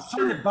annoying. I was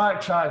trying to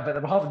backtrack, but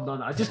I haven't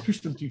done it. I just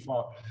pushed him too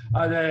far.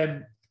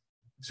 And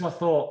so I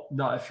thought,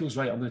 no, it feels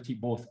right. I'm going to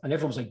take both. And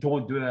everyone was like,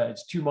 don't do it.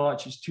 It's too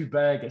much. It's too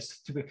big. It's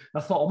too big. And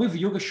I thought, I'll move the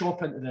yoga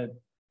shop into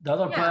the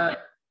other bit.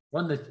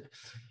 Run the.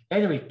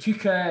 Anyway,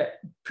 took it,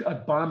 put a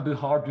bamboo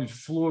hardwood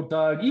floor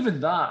down. Even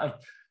that, I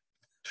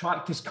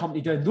tracked this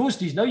company down. Those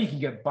days, now you can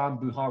get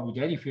bamboo hardwood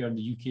anywhere in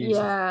the UK.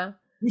 Yeah.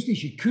 Those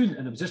days you couldn't,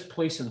 and it was this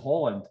place in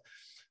Holland.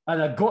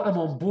 And I got them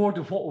on board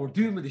with what we were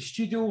doing with the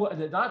studio.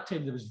 And at that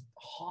time, there was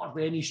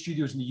hardly any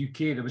studios in the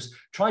UK. There was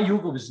Tri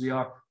Yoga was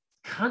there.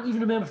 Can't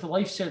even remember if the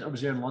Life Centre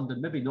was there in London.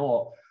 Maybe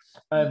not.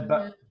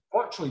 But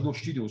virtually no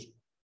studios.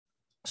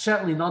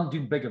 Certainly none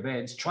doing big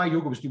events. Tri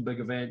Yoga was doing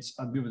big events,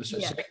 and we were the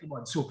second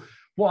one. So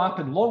what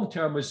happened long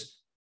term was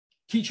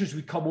teachers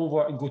would come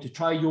over and go to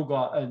Tri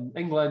Yoga in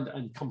England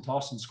and come to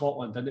us in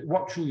Scotland, and it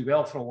worked really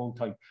well for a long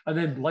time. And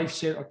then Life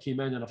Centre came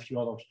in and a few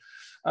others,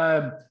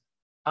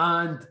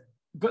 and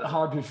got the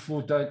hardwood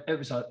floor down. It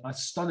was a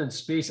stunning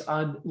space,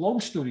 and long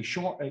story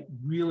short, it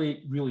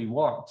really, really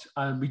worked.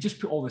 And we just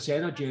put all this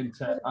energy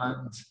into it,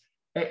 and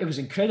it was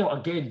incredible.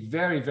 Again,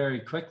 very, very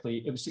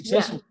quickly, it was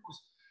successful. Yeah.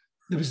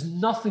 There was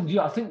nothing new.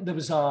 I think there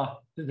was the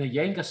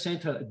Yenga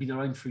Centre that had been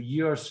around for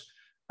years,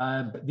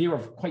 but they were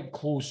quite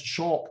closed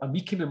shop. And we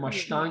came in my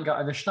Ashtanga,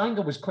 and the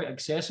Ashtanga was quite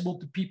accessible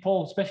to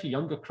people, especially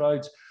younger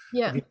crowds.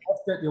 Yeah, they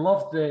loved it. They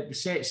loved the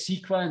set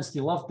sequence.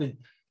 They loved the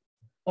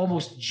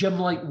almost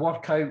gym-like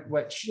workout,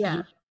 which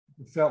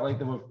felt like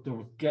they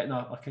were getting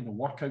a kind of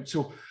workout.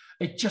 So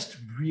it just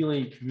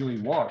really, really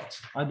worked.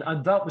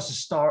 And that was the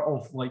start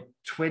of like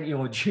 20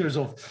 odd years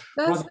of.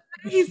 That's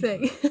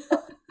amazing.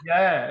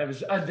 Yeah, it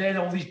was, and then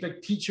all these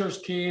big teachers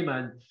came,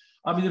 and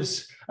I mean, it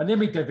was, and then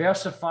we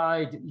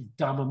diversified.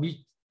 Dhamma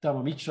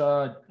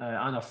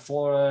Anna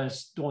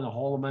Forrest, Donna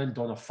Holloman,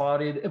 Donna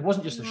Farid. It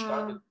wasn't just a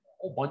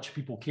whole bunch of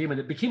people came, and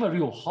it became a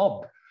real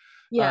hub.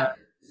 Yeah,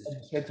 in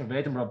the centre of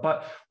Edinburgh.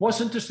 But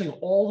what's interesting,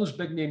 all those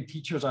big name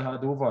teachers I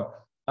had over,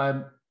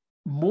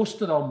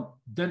 most of them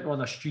didn't run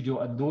a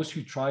studio, and those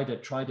who tried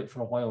it for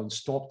a while and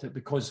stopped it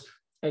because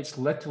it's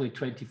literally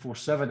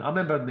 24/7. I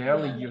remember in the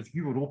early years,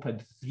 we were open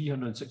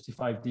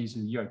 365 days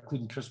in the year,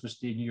 including Christmas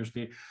Day, New Year's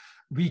Day.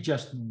 We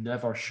just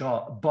never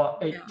shut, but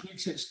it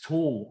takes its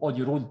toll on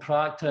your own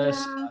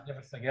practice and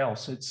everything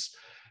else. It's,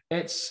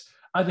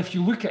 and if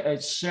you look at it,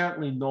 it's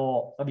certainly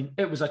not, I mean,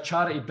 it was a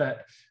charity,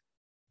 but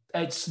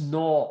it's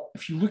not,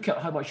 if you look at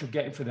how much you're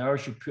getting for the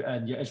hours you put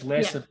in, it's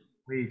less than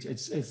wage.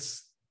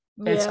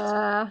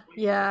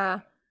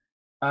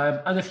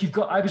 And if you've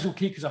got, I was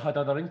okay because I had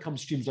other income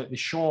streams like the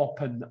shop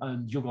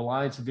and Yoga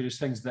Alliance and various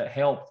things that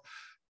helped,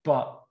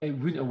 but it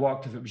wouldn't have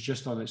worked if it was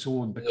just on its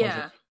own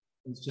because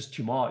it's just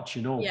too much,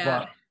 you know.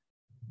 Yeah.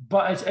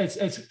 But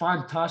it's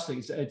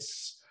fantastic.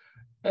 It's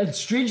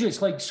strangely,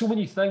 it's like so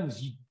many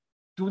things you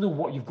don't know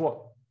what you've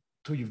got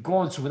till you've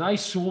gone. So when I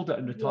sold it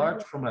and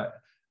retired from it,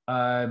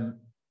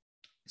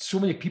 so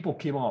many people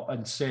came up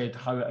and said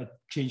how it had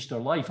changed their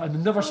life, and they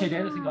never said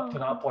anything up to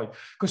that point,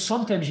 because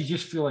sometimes you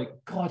just feel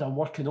like, God, I'm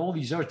working all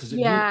these hours. Does it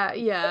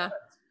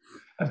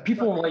And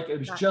people were like, it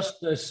was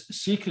just this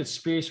sacred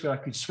space where I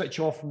could switch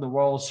off from the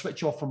world,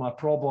 switch off from my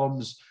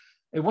problems.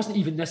 It wasn't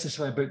even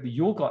necessarily about the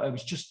yoga. It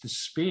was just the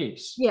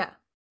space. Yeah.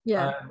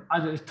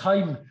 And at the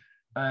time,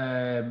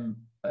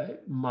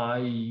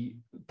 my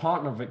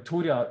partner,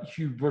 Victoria,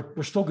 who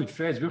we're still good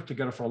friends, we were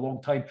together for a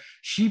long time.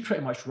 She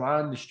pretty much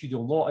ran the studio a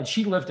lot, and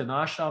she lived in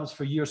ashrams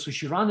for years. So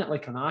she ran it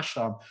like an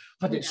ashram,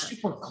 had it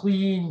super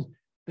clean.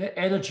 The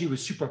energy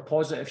was super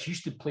positive. She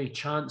used to play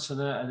chants in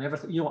it and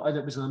everything, and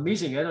it was an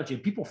amazing energy.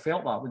 And people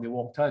felt that when they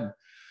walked in.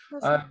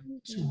 So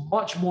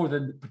much more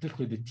than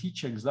particularly the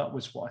teachings. That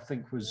was what I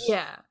think was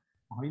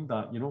behind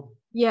that,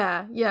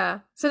 Yeah.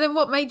 So then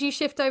what made you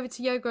shift over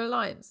to Yoga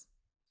Alliance?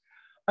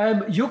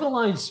 Yoga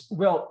Alliance,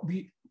 well,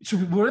 we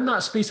were in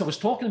that space I was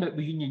talking about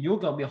with Union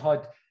Yoga. We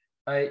had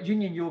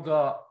Union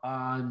Yoga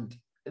and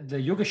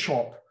the yoga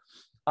shop.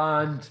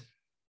 And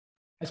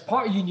as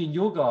part of Union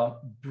Yoga,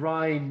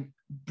 Brian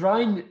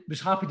was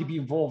happy to be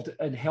involved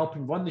in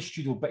helping run the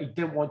studio, but he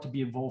didn't want to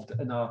be involved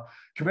in a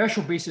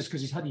commercial basis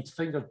because he's had his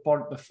fingers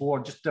burnt before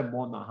and just didn't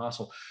want that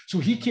hassle. So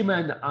he came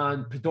in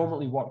and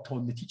predominantly worked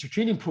on the teacher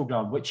training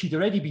program, which he'd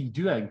already been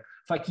doing.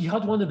 In fact, he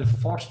had one of the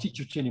first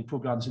teacher training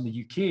programs in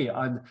the UK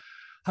and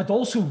had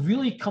also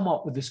really come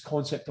up with this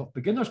concept of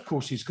beginners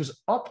courses,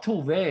 because up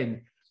till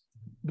then,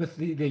 with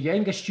the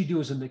Iyengar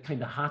studios and the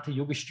kind of Hatha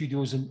yoga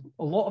studios, and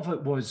a lot of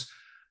it was,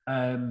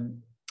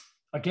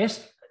 I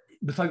guess,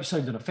 without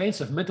sounding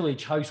offensive,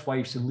 middle-aged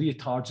housewives in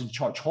leotards in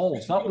church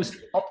halls. That was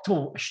up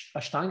till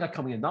Ashtanga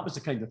coming in. That was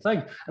the kind of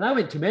thing. And I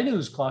went to many of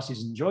those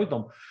classes and enjoyed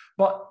them,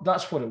 but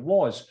that's what it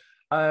was.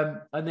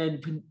 And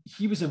then when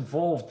he was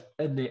involved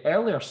in the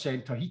earlier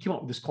centre, he came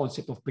up with this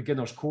concept of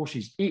beginners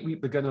courses.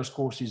 8-week beginners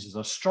courses is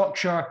a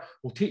structure.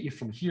 We'll take you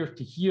from here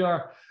to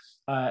here.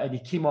 And he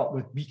came up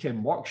with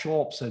weekend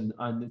workshops and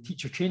the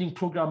teacher training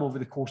program over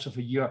the course of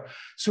a year.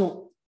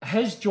 So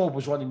his job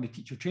was running the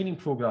teacher training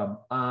program,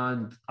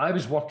 and I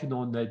was working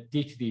on the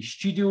day-to-day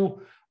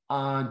studio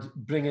and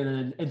bringing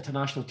in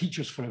international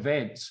teachers for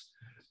events.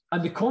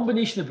 And the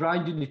combination of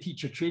Brian doing the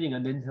teacher training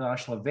and the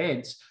international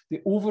events,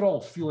 the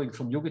overall feeling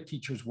from yoga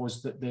teachers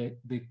was that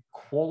the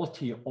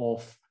quality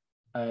of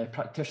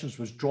practitioners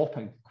was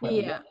dropping quite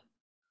a lot.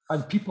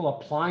 And people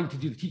applying to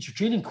do the teacher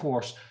training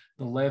course,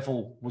 the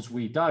level was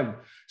way down.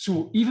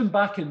 So even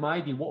back in my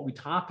day, what would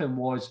happen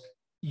was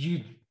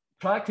you'd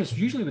practice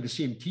usually with the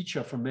same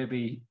teacher for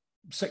maybe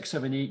 6,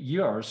 7, 8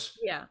 years.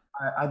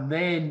 And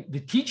then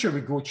the teacher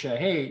would go to you,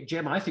 hey,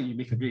 Gemma, I think you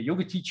make a great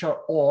yoga teacher.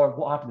 Or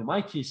what happened in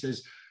my case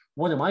is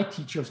one of my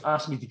teachers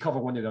asked me to cover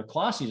one of their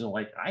classes. And I'm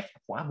like,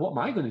 what am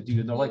I going to do?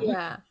 And they're like,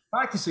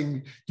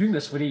 practicing doing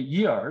this for 8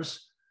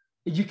 years,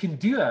 you can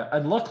do it.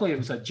 And luckily it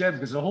was a gym,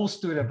 because there's a whole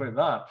story about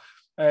that.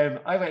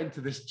 I went into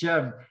this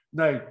gym.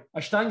 Now,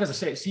 Ashtanga is a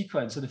set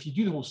sequence. And if you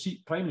do the whole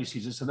primary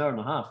season, it's an hour and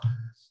a half.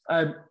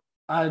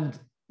 And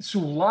so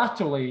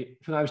latterly,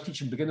 when I was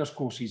teaching beginners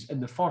courses, in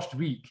the first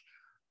week,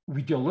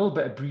 we'd do a little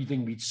bit of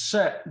breathing, we'd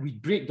sit,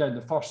 we'd break down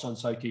the first sun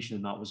salutation,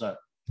 and that was it.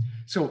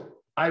 So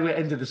I went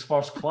into this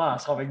first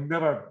class, having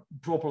never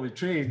properly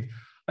trained,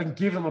 and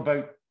gave them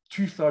about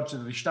 2/3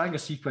 of the Ashtanga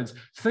sequence,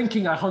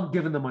 thinking I hadn't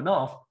given them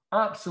enough,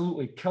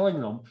 absolutely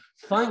killing them.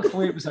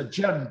 Thankfully, it was a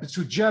gym.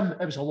 So gym,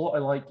 it was a lot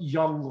of like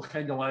young,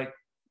 kind of like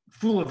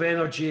full of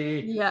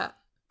energy,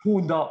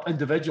 honed up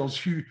individuals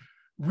who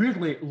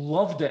weirdly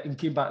loved it and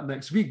came back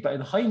next week. But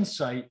in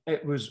hindsight,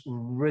 it was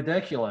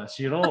ridiculous,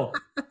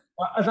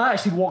 And I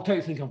actually walked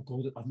out thinking, oh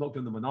God, I've not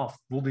given them enough.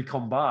 Will they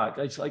come back?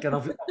 It's like, and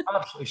I've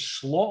absolutely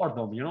slaughtered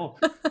them,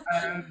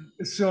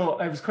 So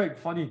it was quite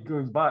funny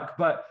going back.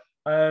 But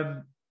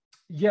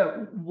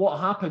what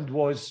happened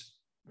was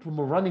when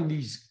we're running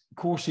these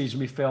courses,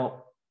 we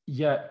felt,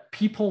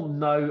 people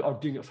now are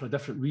doing it for a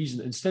different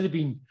reason. Instead of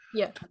being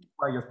taught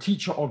by your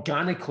teacher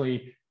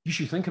organically, you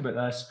should think about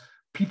this.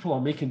 People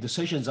are making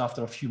decisions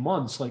after a few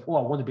months, like, oh,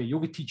 I want to be a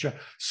yoga teacher,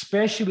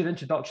 especially with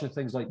introduction of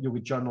things like Yoga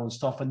Journal and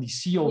stuff. And they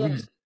see all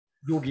these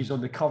yogis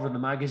on the cover of the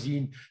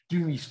magazine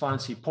doing these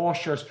fancy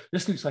postures.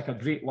 This looks like a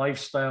great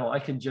lifestyle. I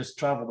can just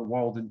travel the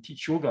world and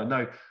teach yoga.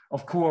 Now,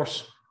 of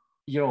course,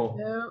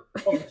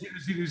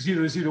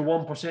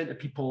 0.00001% of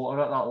people are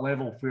at that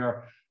level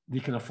where they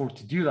can afford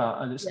to do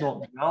that. And it's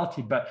not the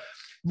reality. But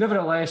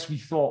nevertheless, we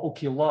thought,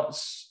 okay,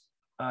 let's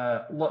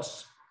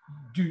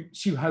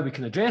see how we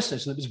can address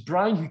this. And it was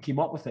Brian who came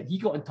up with it. He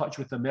got in touch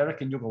with the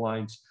American Yoga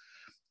Alliance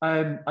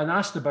and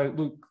asked about,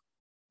 look,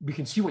 we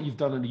can see what you've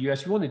done in the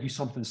US. We want to do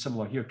something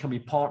similar here. Can we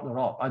partner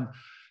up? And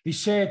they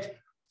said,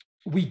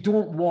 we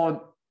don't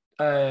want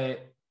to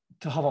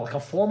have a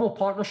formal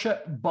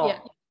partnership,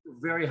 but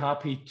we're very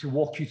happy to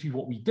walk you through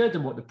what we did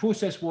and what the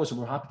process was, and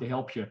we're happy to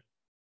help you.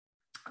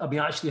 And we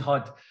actually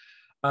had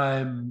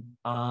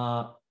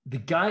the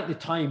guy at the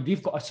time,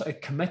 they've got a sort of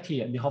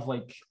committee, and they have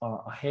like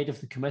a head of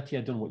the committee.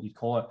 I don't know what you'd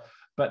call it,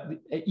 but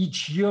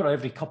each year,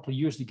 every couple of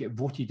years, they get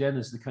voted in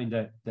as the kind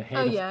of the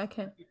head.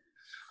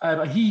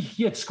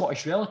 He had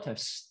Scottish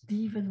relatives.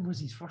 Stephen was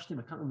his first name.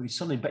 I can't remember his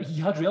surname, but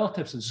he had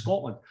relatives in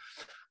Scotland.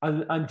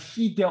 And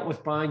he dealt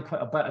with Brian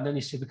quite a bit. And then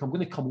he said, look, I'm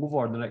going to come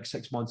over in the next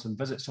 6 months and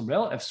visit some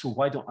relatives. So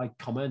why don't I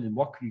come in and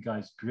work with you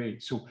guys?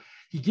 Great. So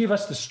he gave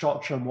us the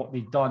structure and what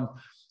they'd done.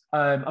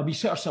 And we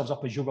set ourselves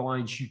up as Yoga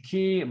Alliance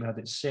UK, and we had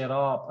it set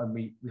up, and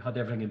we had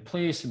everything in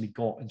place, and we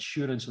got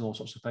insurance and all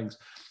sorts of things.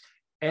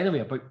 Anyway,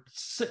 about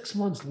 6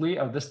 months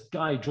later, this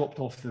guy dropped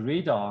off the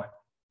radar.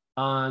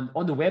 And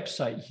on the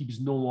website, he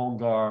was no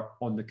longer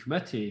on the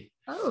committee.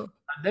 Oh.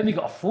 And then we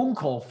got a phone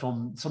call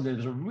from somebody. It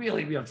was a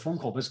really weird phone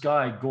call. This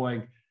guy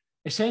going,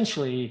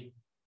 essentially,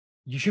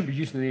 you shouldn't be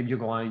using the name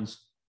Yoga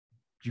Alliance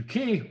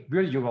UK.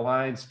 We're Yoga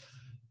Alliance.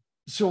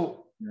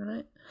 So,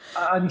 right.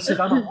 And he said,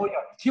 I'm a lawyer.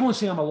 He came on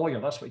saying I'm a lawyer.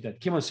 That's what he did. He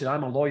came on and said,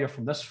 I'm a lawyer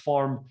from this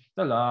firm.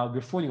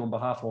 We're phoning on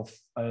behalf of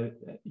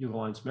Yoga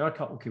Alliance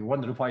America. Okay, we're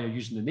wondering why you're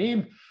using the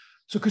name.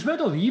 So, because we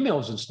had all the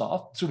emails and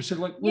stuff. So we said,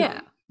 like,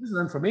 yeah, this is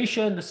the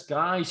information. This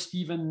guy,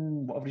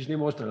 Stephen, whatever his name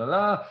was,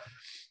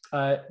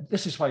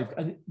 this is why.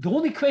 And the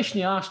only question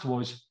he asked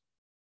was,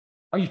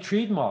 are you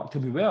trademarked?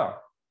 And we were.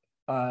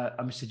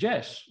 And we said,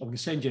 yes, I'm going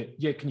to send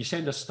you, can you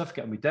send us a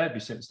certificate? And we did, we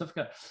sent a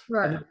certificate.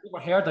 Right. And we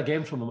never heard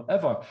again from them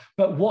ever.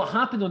 But what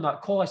happened on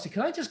that call, I said,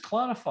 can I just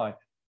clarify,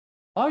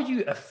 are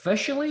you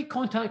officially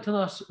contacting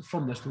us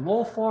from this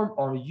law firm,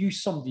 or are you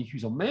somebody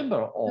who's a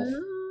member of?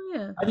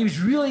 Yeah. And he was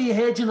really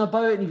hedging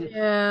about it. And he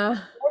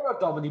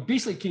he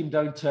basically came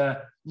down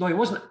to, no, he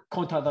wasn't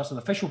contacting us on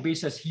an official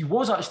basis. He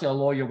was actually a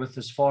lawyer with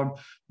this firm,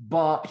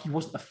 but he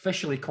wasn't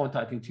officially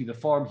contacting to the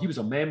firm. He was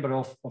a member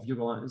of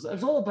Yoga Alliance. It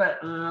was all a bit,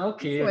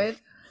 okay.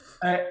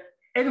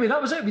 Anyway,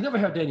 that was it. We never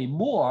heard any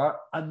more.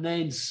 And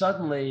then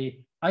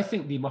suddenly, I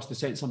think they must have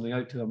sent something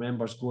out to their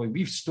members going,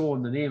 we've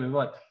stolen the name. And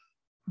we're like,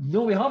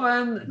 no, we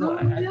haven't.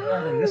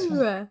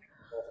 No.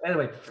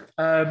 Anyway,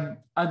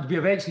 and we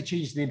eventually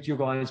changed the name to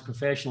Yoga Alliance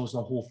Professionals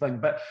and the whole thing.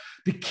 But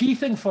the key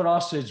thing for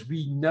us is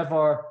we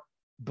never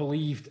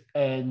believed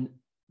in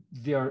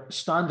their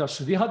standards.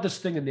 So they had this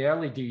thing in the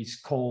early days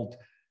called,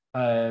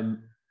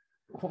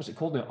 what was it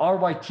called now?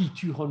 RYT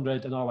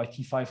 200 and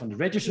RYT 500.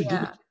 Registered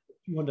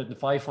 200 and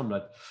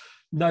 500.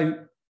 Now,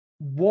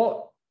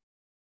 what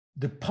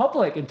the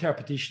public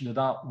interpretation of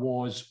that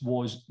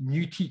was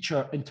new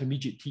teacher,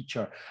 intermediate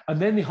teacher.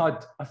 And then they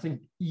had, I think,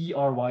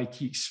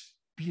 ERYT,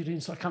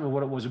 experience. I can't remember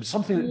what it was. It was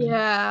something.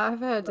 Yeah, I've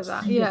heard of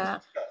that. Yeah.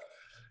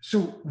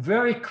 So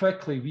very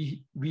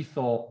quickly, we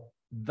thought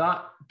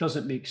that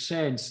doesn't make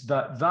sense.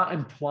 That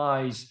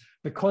implies,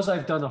 because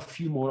I've done a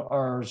few more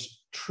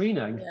hours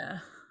training,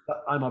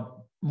 that I'm a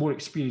more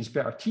experienced,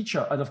 better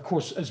teacher. And of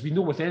course, as we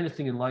know with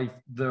anything in life,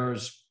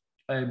 there's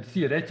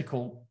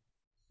theoretical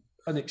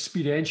and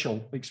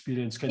experiential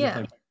experience kind of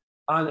thing.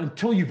 And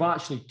until you've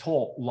actually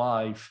taught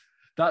live,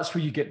 that's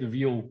where you get the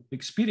real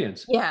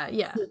experience.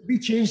 Yeah. We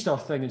changed our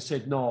thing and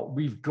said, no,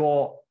 we've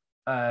got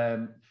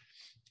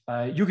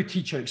yoga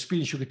teacher,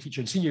 experienced yoga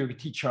teacher, and senior yoga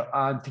teacher.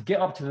 And to get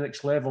up to the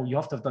next level, you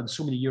have to have done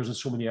so many years and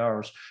so many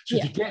hours. So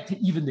to get to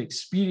even the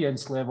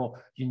experience level,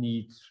 you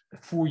need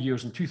 4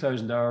 years and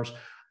 2,000 hours.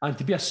 And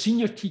to be a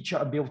senior teacher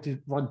and be able to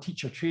run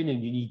teacher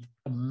training, you need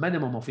a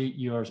minimum of 8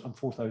 years and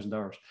 4,000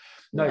 hours.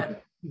 Now, to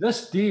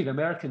this day, the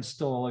Americans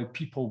still allow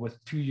people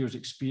with 2 years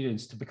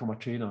experience to become a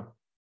trainer.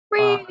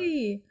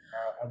 Really?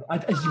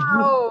 As you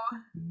know,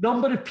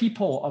 number of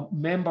people,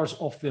 members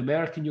of the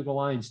American Yoga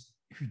Alliance,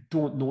 who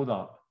don't know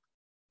that.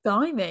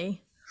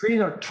 Blimey.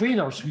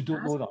 Trainers who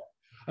don't know that.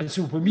 And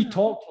so when we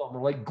talk to them,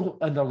 we're like, go,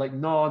 and they're like,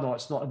 no,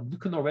 it's not. And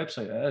look on their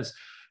website, it is.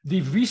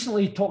 They've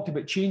recently talked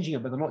about changing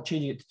it, but they're not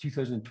changing it to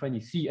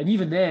 2023. And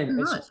even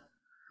then,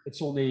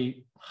 it's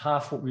only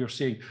half what we were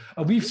saying.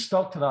 And we've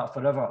stuck to that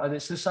forever. And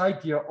it's this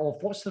idea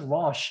of, what's the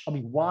rush? I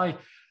mean, why?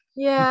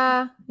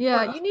 Yeah.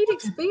 You need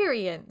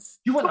experience.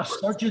 You want a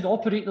surgeon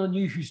operating on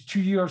you who's 2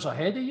 years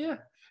ahead of you?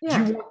 Yeah.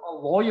 Do you want a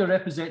lawyer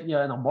representing you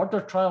in a murder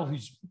trial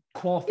who's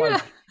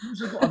qualified?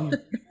 I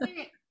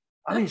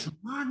mean, it's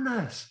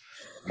madness.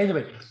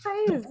 Anyway,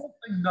 the whole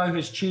thing now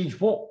has changed.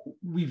 What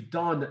we've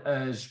done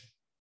is,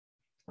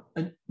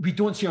 and we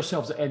don't see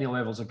ourselves at any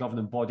level as a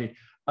governing body.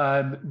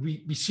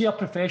 We see a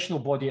professional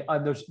body,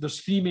 and there's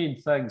three main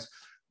things.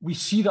 We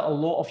see that a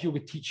lot of yoga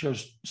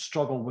teachers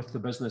struggle with the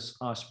business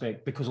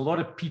aspect, because a lot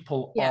of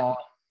people are,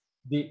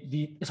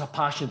 it's a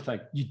passion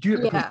thing. You do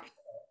it because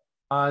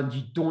and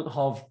you don't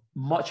have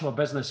much of a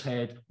business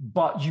head,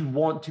 but you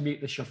want to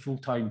make this your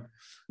full-time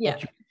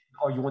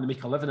or you want to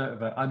make a living out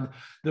of it. And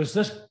there's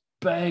this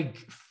big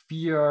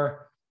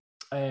fear,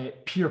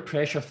 peer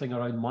pressure thing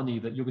around money,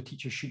 that yoga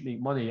teachers should make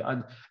money.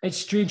 And it's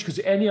strange, because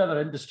any other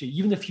industry,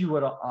 even if you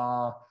were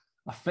a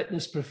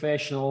fitness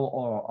professional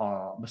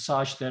or a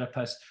massage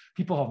therapist,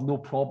 people have no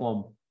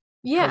problem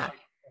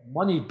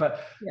money.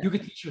 But yoga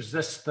teachers,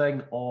 this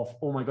thing of,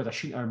 oh my God, I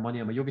shouldn't earn money,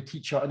 I'm a yoga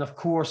teacher. And of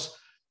course,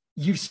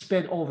 you've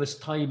spent all this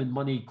time and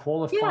money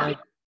qualifying.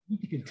 You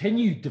need to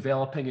continue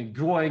developing and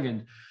growing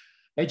and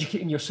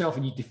educating yourself,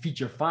 and you need to feed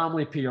your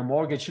family, pay your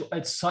mortgage. So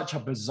it's such a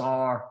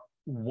bizarre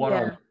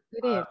world.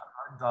 It is.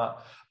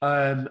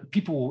 That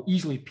people will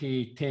easily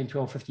pay 10,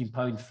 12, 15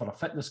 pounds for a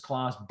fitness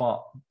class,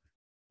 but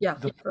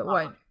but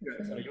won't.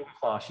 For a yoga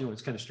class,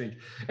 it's kind of strange.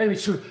 Anyway,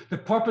 so the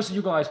purpose of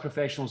Yoga Alliance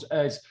Professionals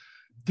is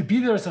to be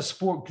there as a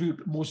support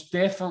group, most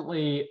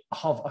definitely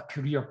have a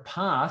career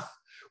path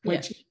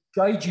which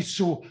guides you.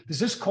 So there's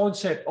this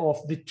concept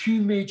of the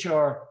two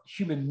major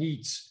human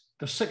needs.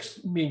 There's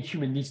 6 main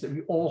human needs that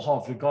we all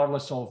have,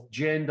 regardless of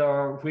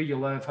gender, where you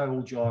live, how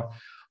old you are.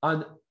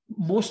 And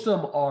most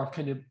of them are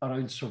kind of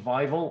around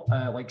survival,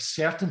 like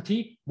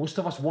certainty. Most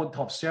of us want to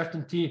have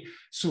certainty,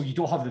 so you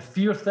don't have the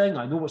fear thing.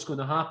 I know what's going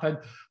to happen.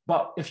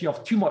 But if you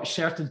have too much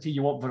certainty,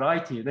 you want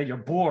variety, and then you're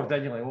bored.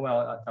 Then you're like, oh,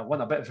 well, I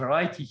want a bit of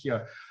variety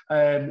here.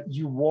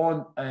 You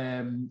want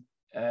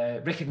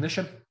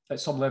recognition at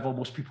some level.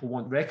 Most people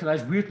want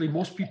recognized. Weirdly,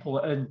 most people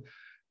in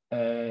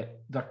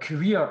their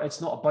career, it's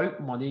not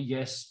about money.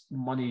 Yes,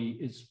 money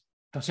is,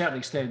 to a certain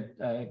extent,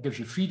 gives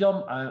you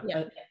freedom,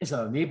 is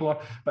an enabler,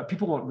 but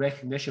people want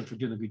recognition for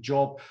doing a good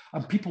job,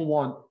 and people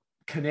want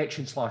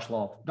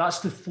connection/love. That's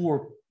the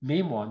 4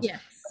 main ones.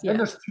 Yes. Then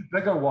there's 2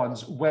 bigger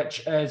ones,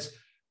 which is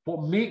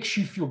what makes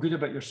you feel good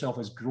about yourself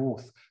is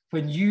growth.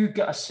 When you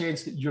get a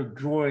sense that you're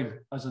growing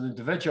as an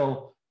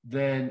individual,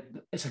 then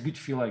it's a good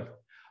feeling.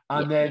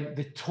 And then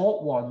the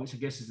top one, which I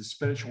guess is the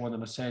spiritual one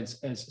in a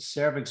sense, is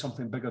serving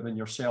something bigger than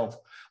yourself,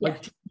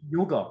 like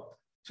yoga.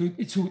 So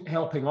it's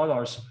helping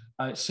others.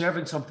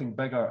 Serving something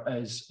bigger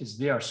is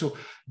there. So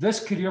this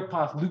career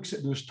path looks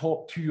at those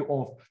top 2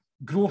 of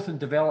growth and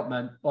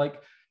development.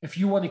 Like, if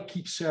you want to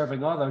keep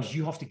serving others,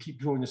 you have to keep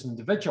growing as an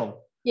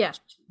individual. Yeah.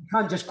 You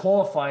can't just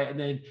qualify and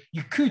then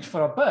you could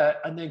for a bit,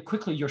 and then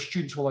quickly your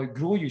students will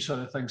outgrow you, sort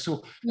of thing.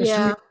 So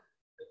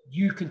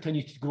you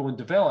continue to grow and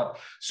develop.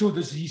 So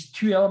there's these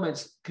 2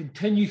 elements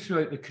continue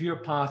throughout the career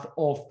path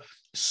of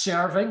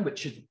serving,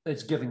 which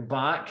is giving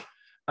back,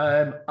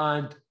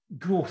 and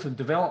growth and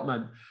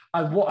development.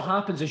 And what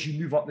happens as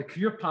you move up the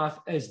career path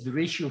is the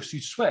ratios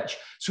switch.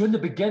 So in the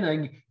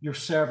beginning, your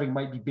serving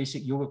might be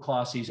basic yoga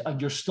classes, and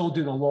you're still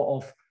doing a lot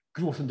of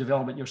growth and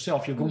development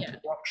yourself. You're going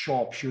to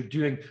workshops, you're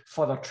doing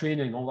further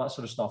training, all that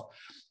sort of stuff.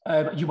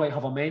 You might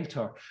have a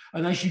mentor.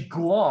 And as you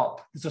go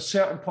up, there's a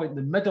certain point in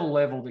the middle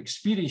level, the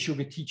experienced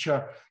yoga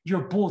teacher,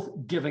 you're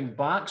both giving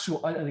back.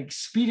 So at an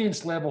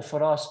experienced level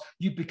for us,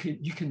 you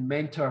can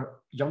mentor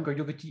younger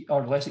yoga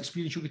or less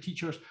experienced yoga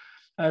teachers.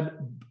 And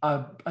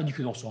you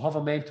can also have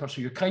a mentor.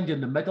 So you're kind of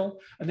in the middle.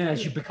 And then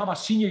as you become a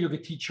senior yoga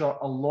teacher,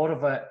 a lot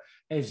of it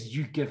is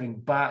you giving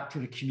back to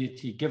the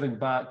community, giving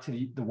back to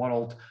the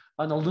world,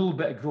 and a little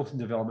bit of growth and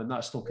development.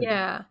 That's still continuing.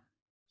 Yeah.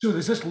 So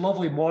there's this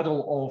lovely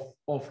model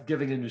of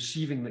giving and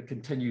receiving that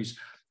continues.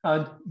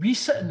 And we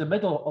sit in the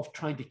middle of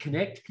trying to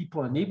connect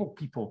people, enable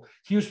people.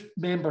 Here's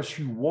members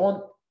who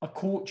want a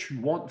coach, who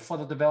want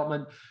further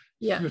development.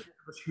 Here's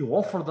members who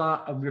offer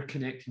that, and we're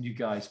connecting you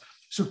guys.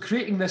 So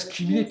creating this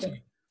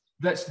community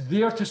that's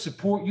there to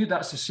support you.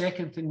 That's the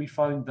second thing we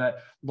found, that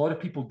a lot of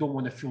people don't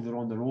want to feel they're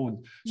on their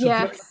own. So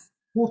a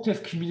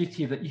supportive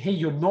community that, hey,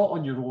 you're not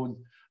on your own.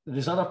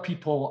 There's other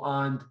people,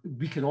 and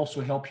we can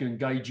also help you and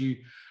guide you.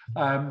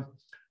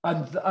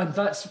 And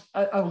that's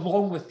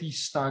along with these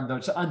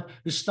standards. And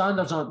the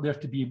standards aren't there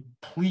to be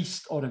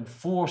policed or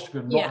enforced.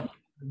 We're not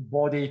a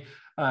body,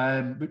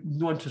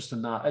 no interest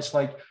in that. It's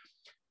like,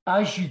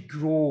 as you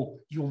grow,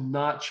 you'll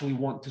naturally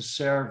want to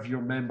serve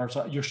your members,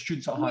 your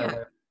students at a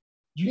higher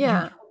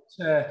level.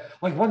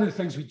 Like, one of the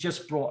things we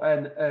just brought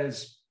in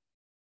is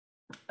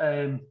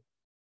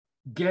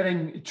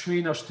getting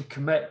trainers to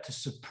commit to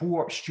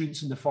support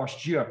students in the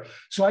first year.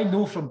 So I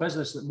know from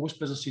business that most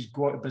businesses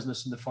go out of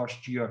business in the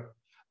first year.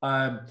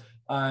 And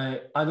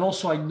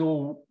also I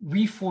know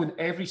we phone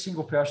every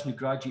single person who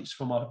graduates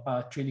from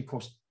a training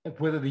course,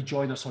 whether they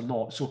join us or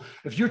not. So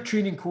if your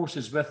training course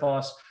is with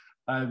us,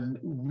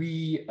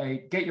 we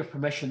get your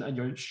permission and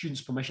your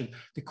students' permission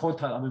to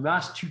contact them. And we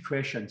ask 2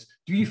 questions.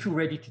 Do you feel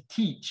ready to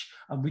teach?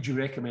 And would you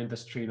recommend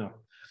this trainer?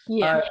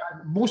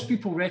 Most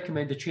people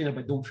recommend a trainer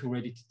but don't feel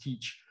ready to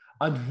teach.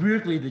 And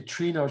weirdly, the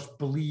trainers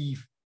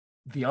believe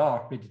they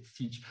are ready to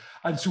teach.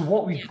 And so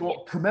what we've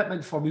got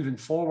commitment for moving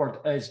forward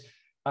is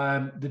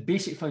the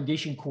basic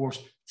foundation course,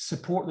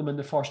 support them in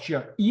the first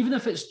year, even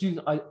if it's doing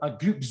a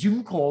group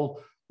Zoom call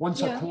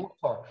once a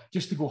quarter,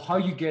 just to go, how are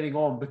you getting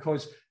on?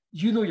 Because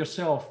you know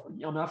yourself, I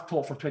mean, I've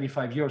taught for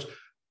 25 years,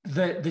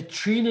 the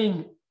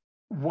training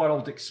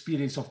world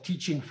experience of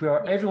teaching,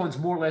 where everyone's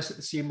more or less at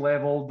the same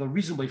level, they're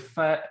reasonably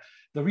fit,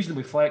 they're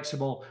reasonably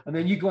flexible, and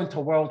then you go into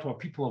a world where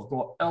people have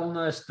got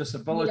illness,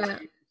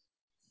 disability,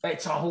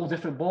 it's a whole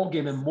different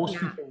ballgame, and most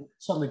people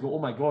suddenly go, oh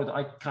my God,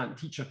 I can't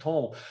teach at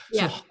all.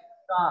 So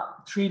that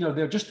trainer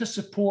there just to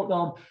support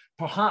them,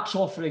 perhaps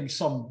offering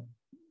some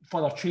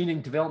further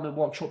training development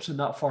workshops in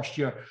that first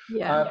year,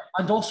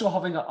 and also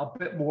having a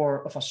bit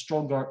more of a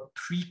stronger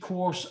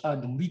pre-course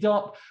and lead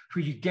up,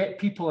 where you get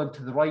people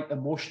into the right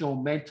emotional,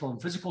 mental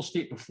and physical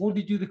state before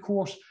they do the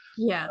course.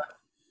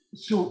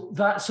 So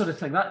that sort of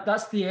thing,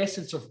 that's the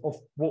essence of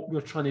what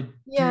we're trying to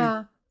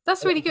do.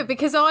 That's really good,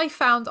 because I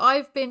found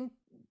I've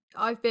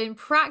been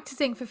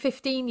practicing for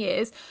 15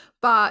 years,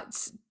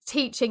 but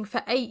teaching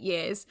for 8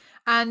 years.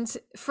 And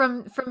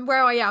from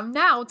where I am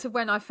now to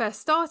when I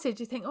first started,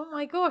 you think, oh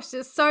my gosh,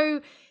 it's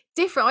so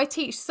different. I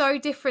teach so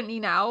differently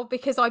now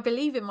because I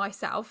believe in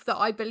myself, that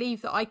I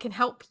believe that I can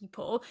help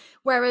people.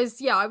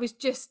 Whereas, I was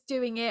just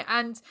doing it.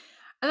 And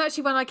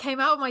actually, when I came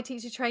out of my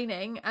teacher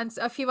training, and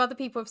a few other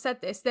people have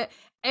said this, that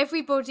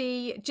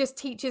everybody just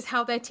teaches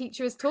how their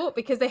teacher is taught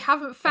because they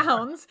haven't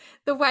found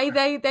the way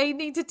they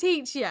need to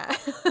teach yet.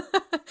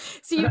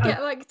 So you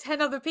get like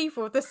 10 other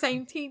people with the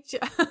same teacher.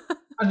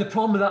 And the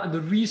problem with that, and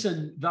the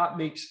reason that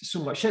makes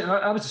so much sense,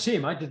 I was the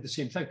same, I did the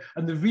same thing.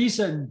 And the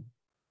reason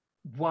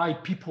why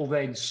people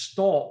then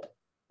stop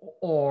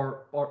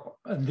or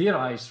in their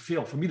eyes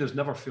fail, for me there's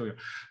never failure,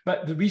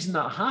 but the reason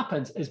that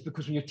happens is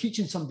because when you're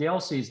teaching somebody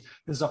else's,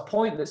 there's a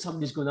point that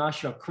somebody's going to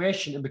ask you a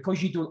question, and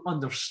because you don't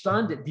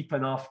understand it deep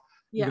enough,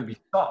 you're going to be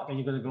stuck, and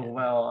you're going to go,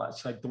 well,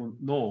 actually, I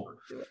don't know.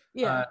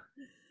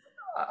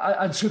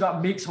 And so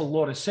that makes a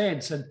lot of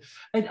sense,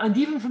 and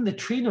even from the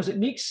trainers, it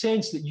makes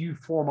sense that you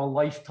form a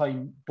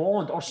lifetime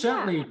bond, or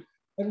certainly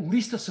at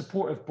least a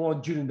supportive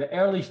bond during the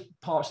early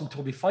parts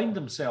until they find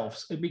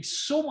themselves. It makes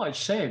so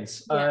much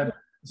sense.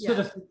 Instead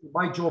of thinking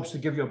my job's to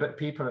give you a bit of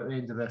paper at the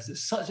end of this,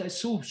 it's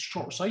so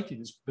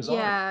short-sighted, it's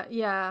bizarre.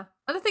 Yeah.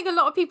 And I think a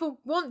lot of people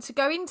want to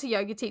go into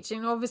yoga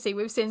teaching. Obviously,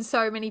 we've seen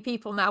so many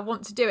people now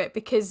want to do it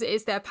because it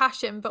is their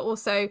passion, but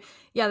also,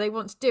 they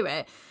want to do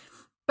it.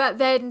 But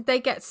then they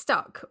get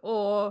stuck,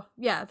 or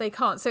they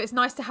can't. So it's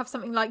nice to have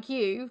something like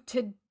you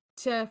to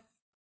have.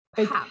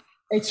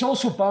 It's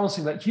also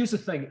balancing. Like, here's the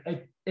thing: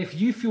 if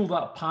you feel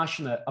that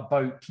passionate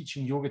about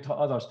teaching yoga to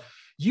others,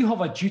 you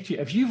have a duty.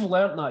 If you've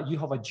learned that, you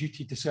have a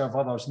duty to serve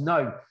others.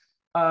 Now,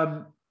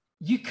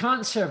 you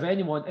can't serve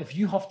anyone if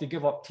you have to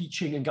give up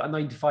teaching and get a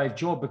 9-to-5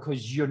 job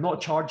because you're not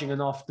charging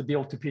enough to be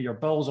able to pay your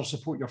bills or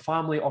support your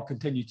family or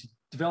continue to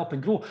develop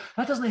and grow.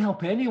 That doesn't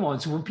help anyone.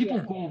 So when people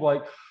go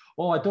like,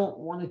 oh, I don't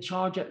want to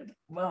charge it,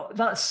 well,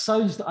 that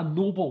sounds a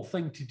noble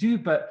thing to do,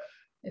 but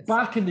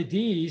back in the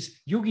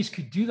days, yogis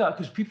could do that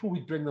because people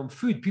would bring them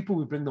food, people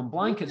would bring them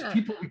blankets,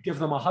 people would give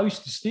them a house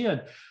to stay in.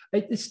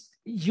 It's,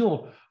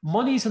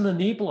 money's an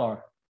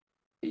enabler.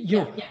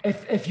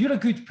 If you're a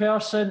good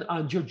person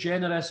and you're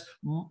generous,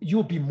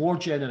 you'll be more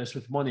generous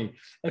with money.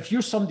 If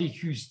you're somebody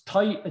who's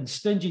tight and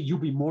stingy, you'll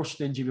be more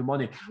stingy with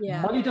money.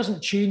 Money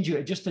doesn't change you,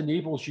 it just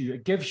enables you.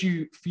 It gives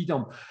you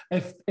freedom.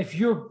 If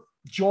your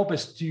job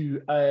is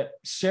to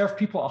serve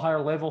people at a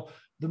higher level,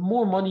 the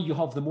more money you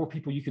have, the more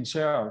people you can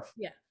serve.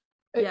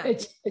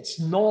 It's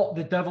not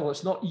the devil,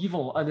 it's not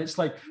evil, and it's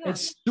like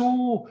it's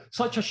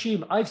such a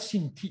shame. I've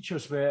seen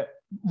teachers with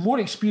more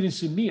experience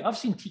than me. I've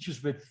seen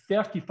teachers with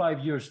 35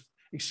 years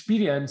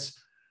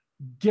experience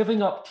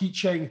giving up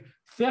teaching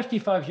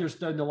 35 years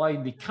down the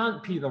line. They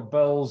can't pay their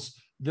bills,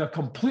 they're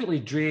completely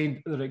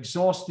drained, they're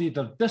exhausted,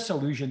 they're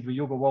disillusioned with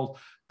yoga world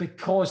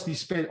because they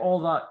spent all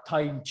that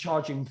time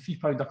charging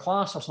 £3 a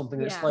class or something.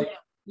 It's like,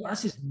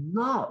 this is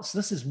nuts,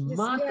 this is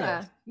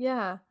madness.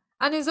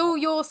 And is all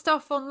your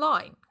stuff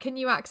online? Can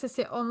you access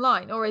it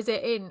online, or is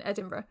it in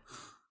Edinburgh?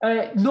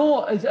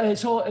 No,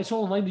 it's all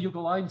online, the Yoga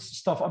Alliance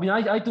stuff. I mean,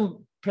 I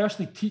don't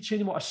personally teach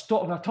anymore. I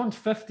stopped when I turned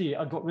 50.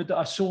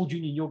 I sold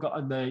Union Yoga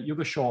and the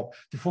yoga shop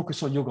to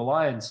focus on Yoga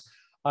Alliance.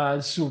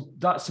 So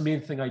that's the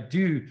main thing I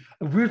do.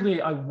 And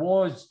weirdly, I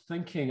was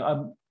thinking,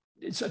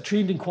 it's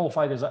trained and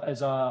qualified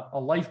as a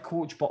life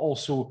coach, but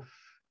also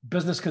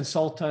business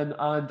consultant.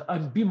 And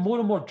I'm being more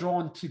and more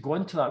drawn to go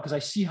into that because I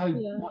see how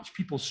much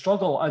people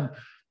struggle. And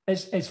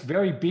it's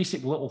very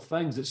basic little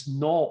things. It's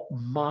not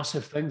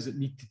massive things that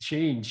need to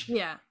change.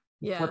 Flip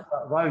that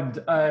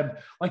around.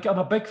 Like, I'm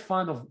a big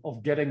fan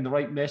of getting the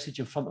right message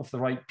in front of the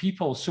right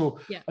people. So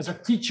as a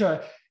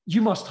teacher,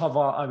 you must have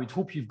I would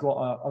hope you've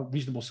got a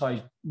reasonable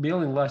sized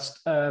mailing list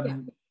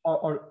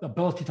or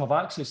ability to have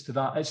access to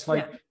that. It's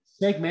like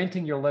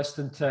segmenting your list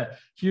into,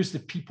 here's the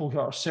people who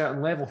are at a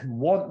certain level who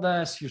want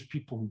this, here's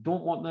people who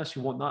don't want this,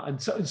 who want that.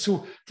 And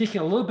so taking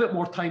a little bit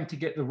more time to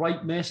get the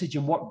right message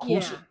and work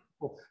closer.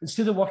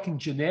 Instead of working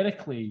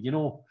generically,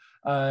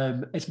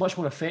 it's much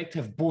more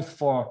effective both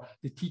for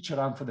the teacher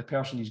and for the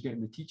person who's getting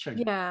the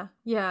teaching. Wow,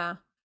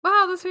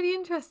 that's really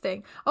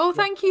interesting. Oh,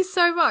 thank you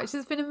so much.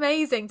 It's been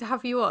amazing to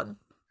have you on.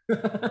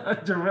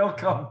 You're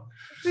welcome.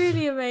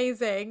 Really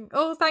amazing.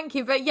 Oh, thank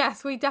you. But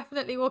yes, we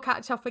definitely will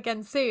catch up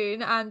again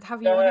soon and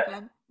have you on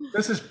again.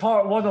 This is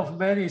part one of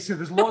many, so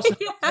there's lots of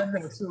things in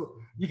there. So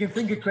you can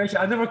think of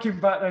questions. I never came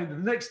back around.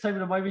 The next time,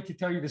 remind me to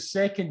tell you the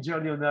second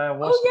journey on the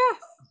ayahuasca. Oh, yes.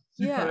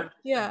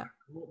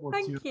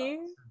 Thank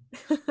you.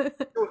 So,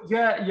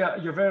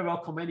 you're very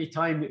welcome.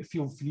 Anytime,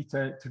 feel free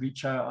to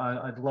reach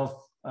out. I'd love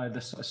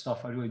this sort of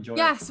stuff. I really enjoy it.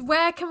 Yes,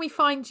 where can we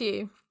find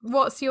you?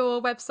 What's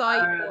your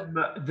website?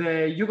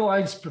 The Yoga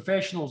Alliance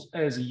Professionals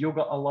is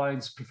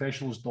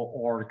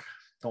yogaallianceprofessionals.org.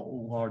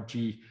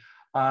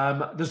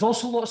 There's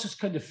also lots of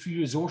kind of free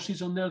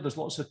resources on there. There's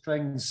lots of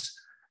things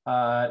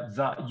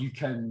that you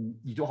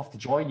don't have to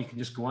join. You can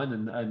just go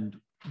in and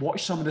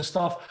watch some of the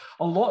stuff.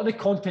 A lot of the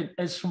content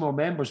is from our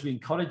members. We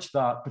encourage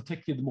that,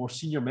 particularly the more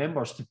senior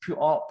members, to put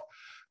up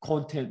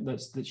content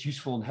that's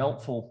useful and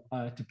helpful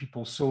to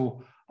people.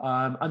 So,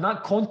 and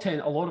that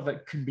content, a lot of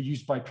it can be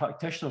used by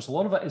practitioners. A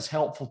lot of it is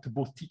helpful to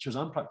both teachers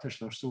and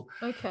practitioners. So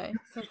okay,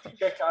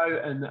 check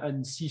out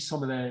and see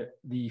some of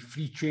the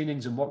free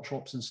trainings and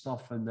workshops and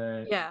stuff. And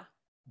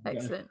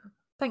excellent.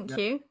 Thank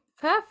you.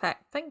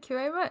 Perfect. Thank you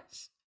very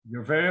much.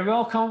 You're very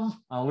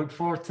welcome. I look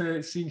forward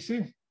to seeing you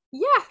soon.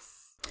 Yes.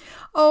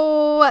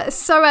 Oh,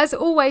 so as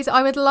always,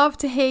 I would love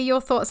to hear your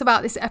thoughts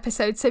about this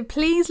episode. So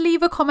please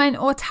leave a comment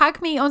or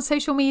tag me on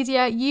social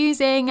media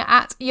using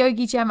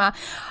 @YogiGemma.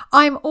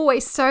 I'm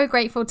always so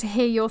grateful to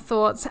hear your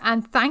thoughts,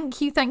 and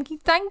thank you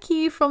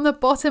from the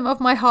bottom of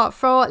my heart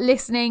for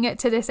listening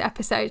to this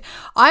episode.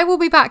 I will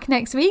be back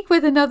next week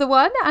with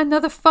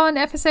another fun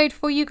episode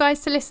for you guys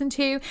to listen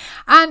to.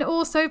 And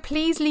also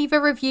please leave a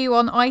review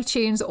on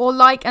iTunes or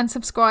like and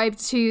subscribe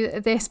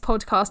to this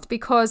podcast,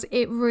 because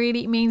it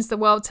really means the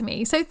world to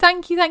me. So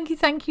thank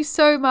you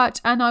so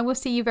much, and I will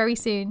see you very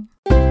soon.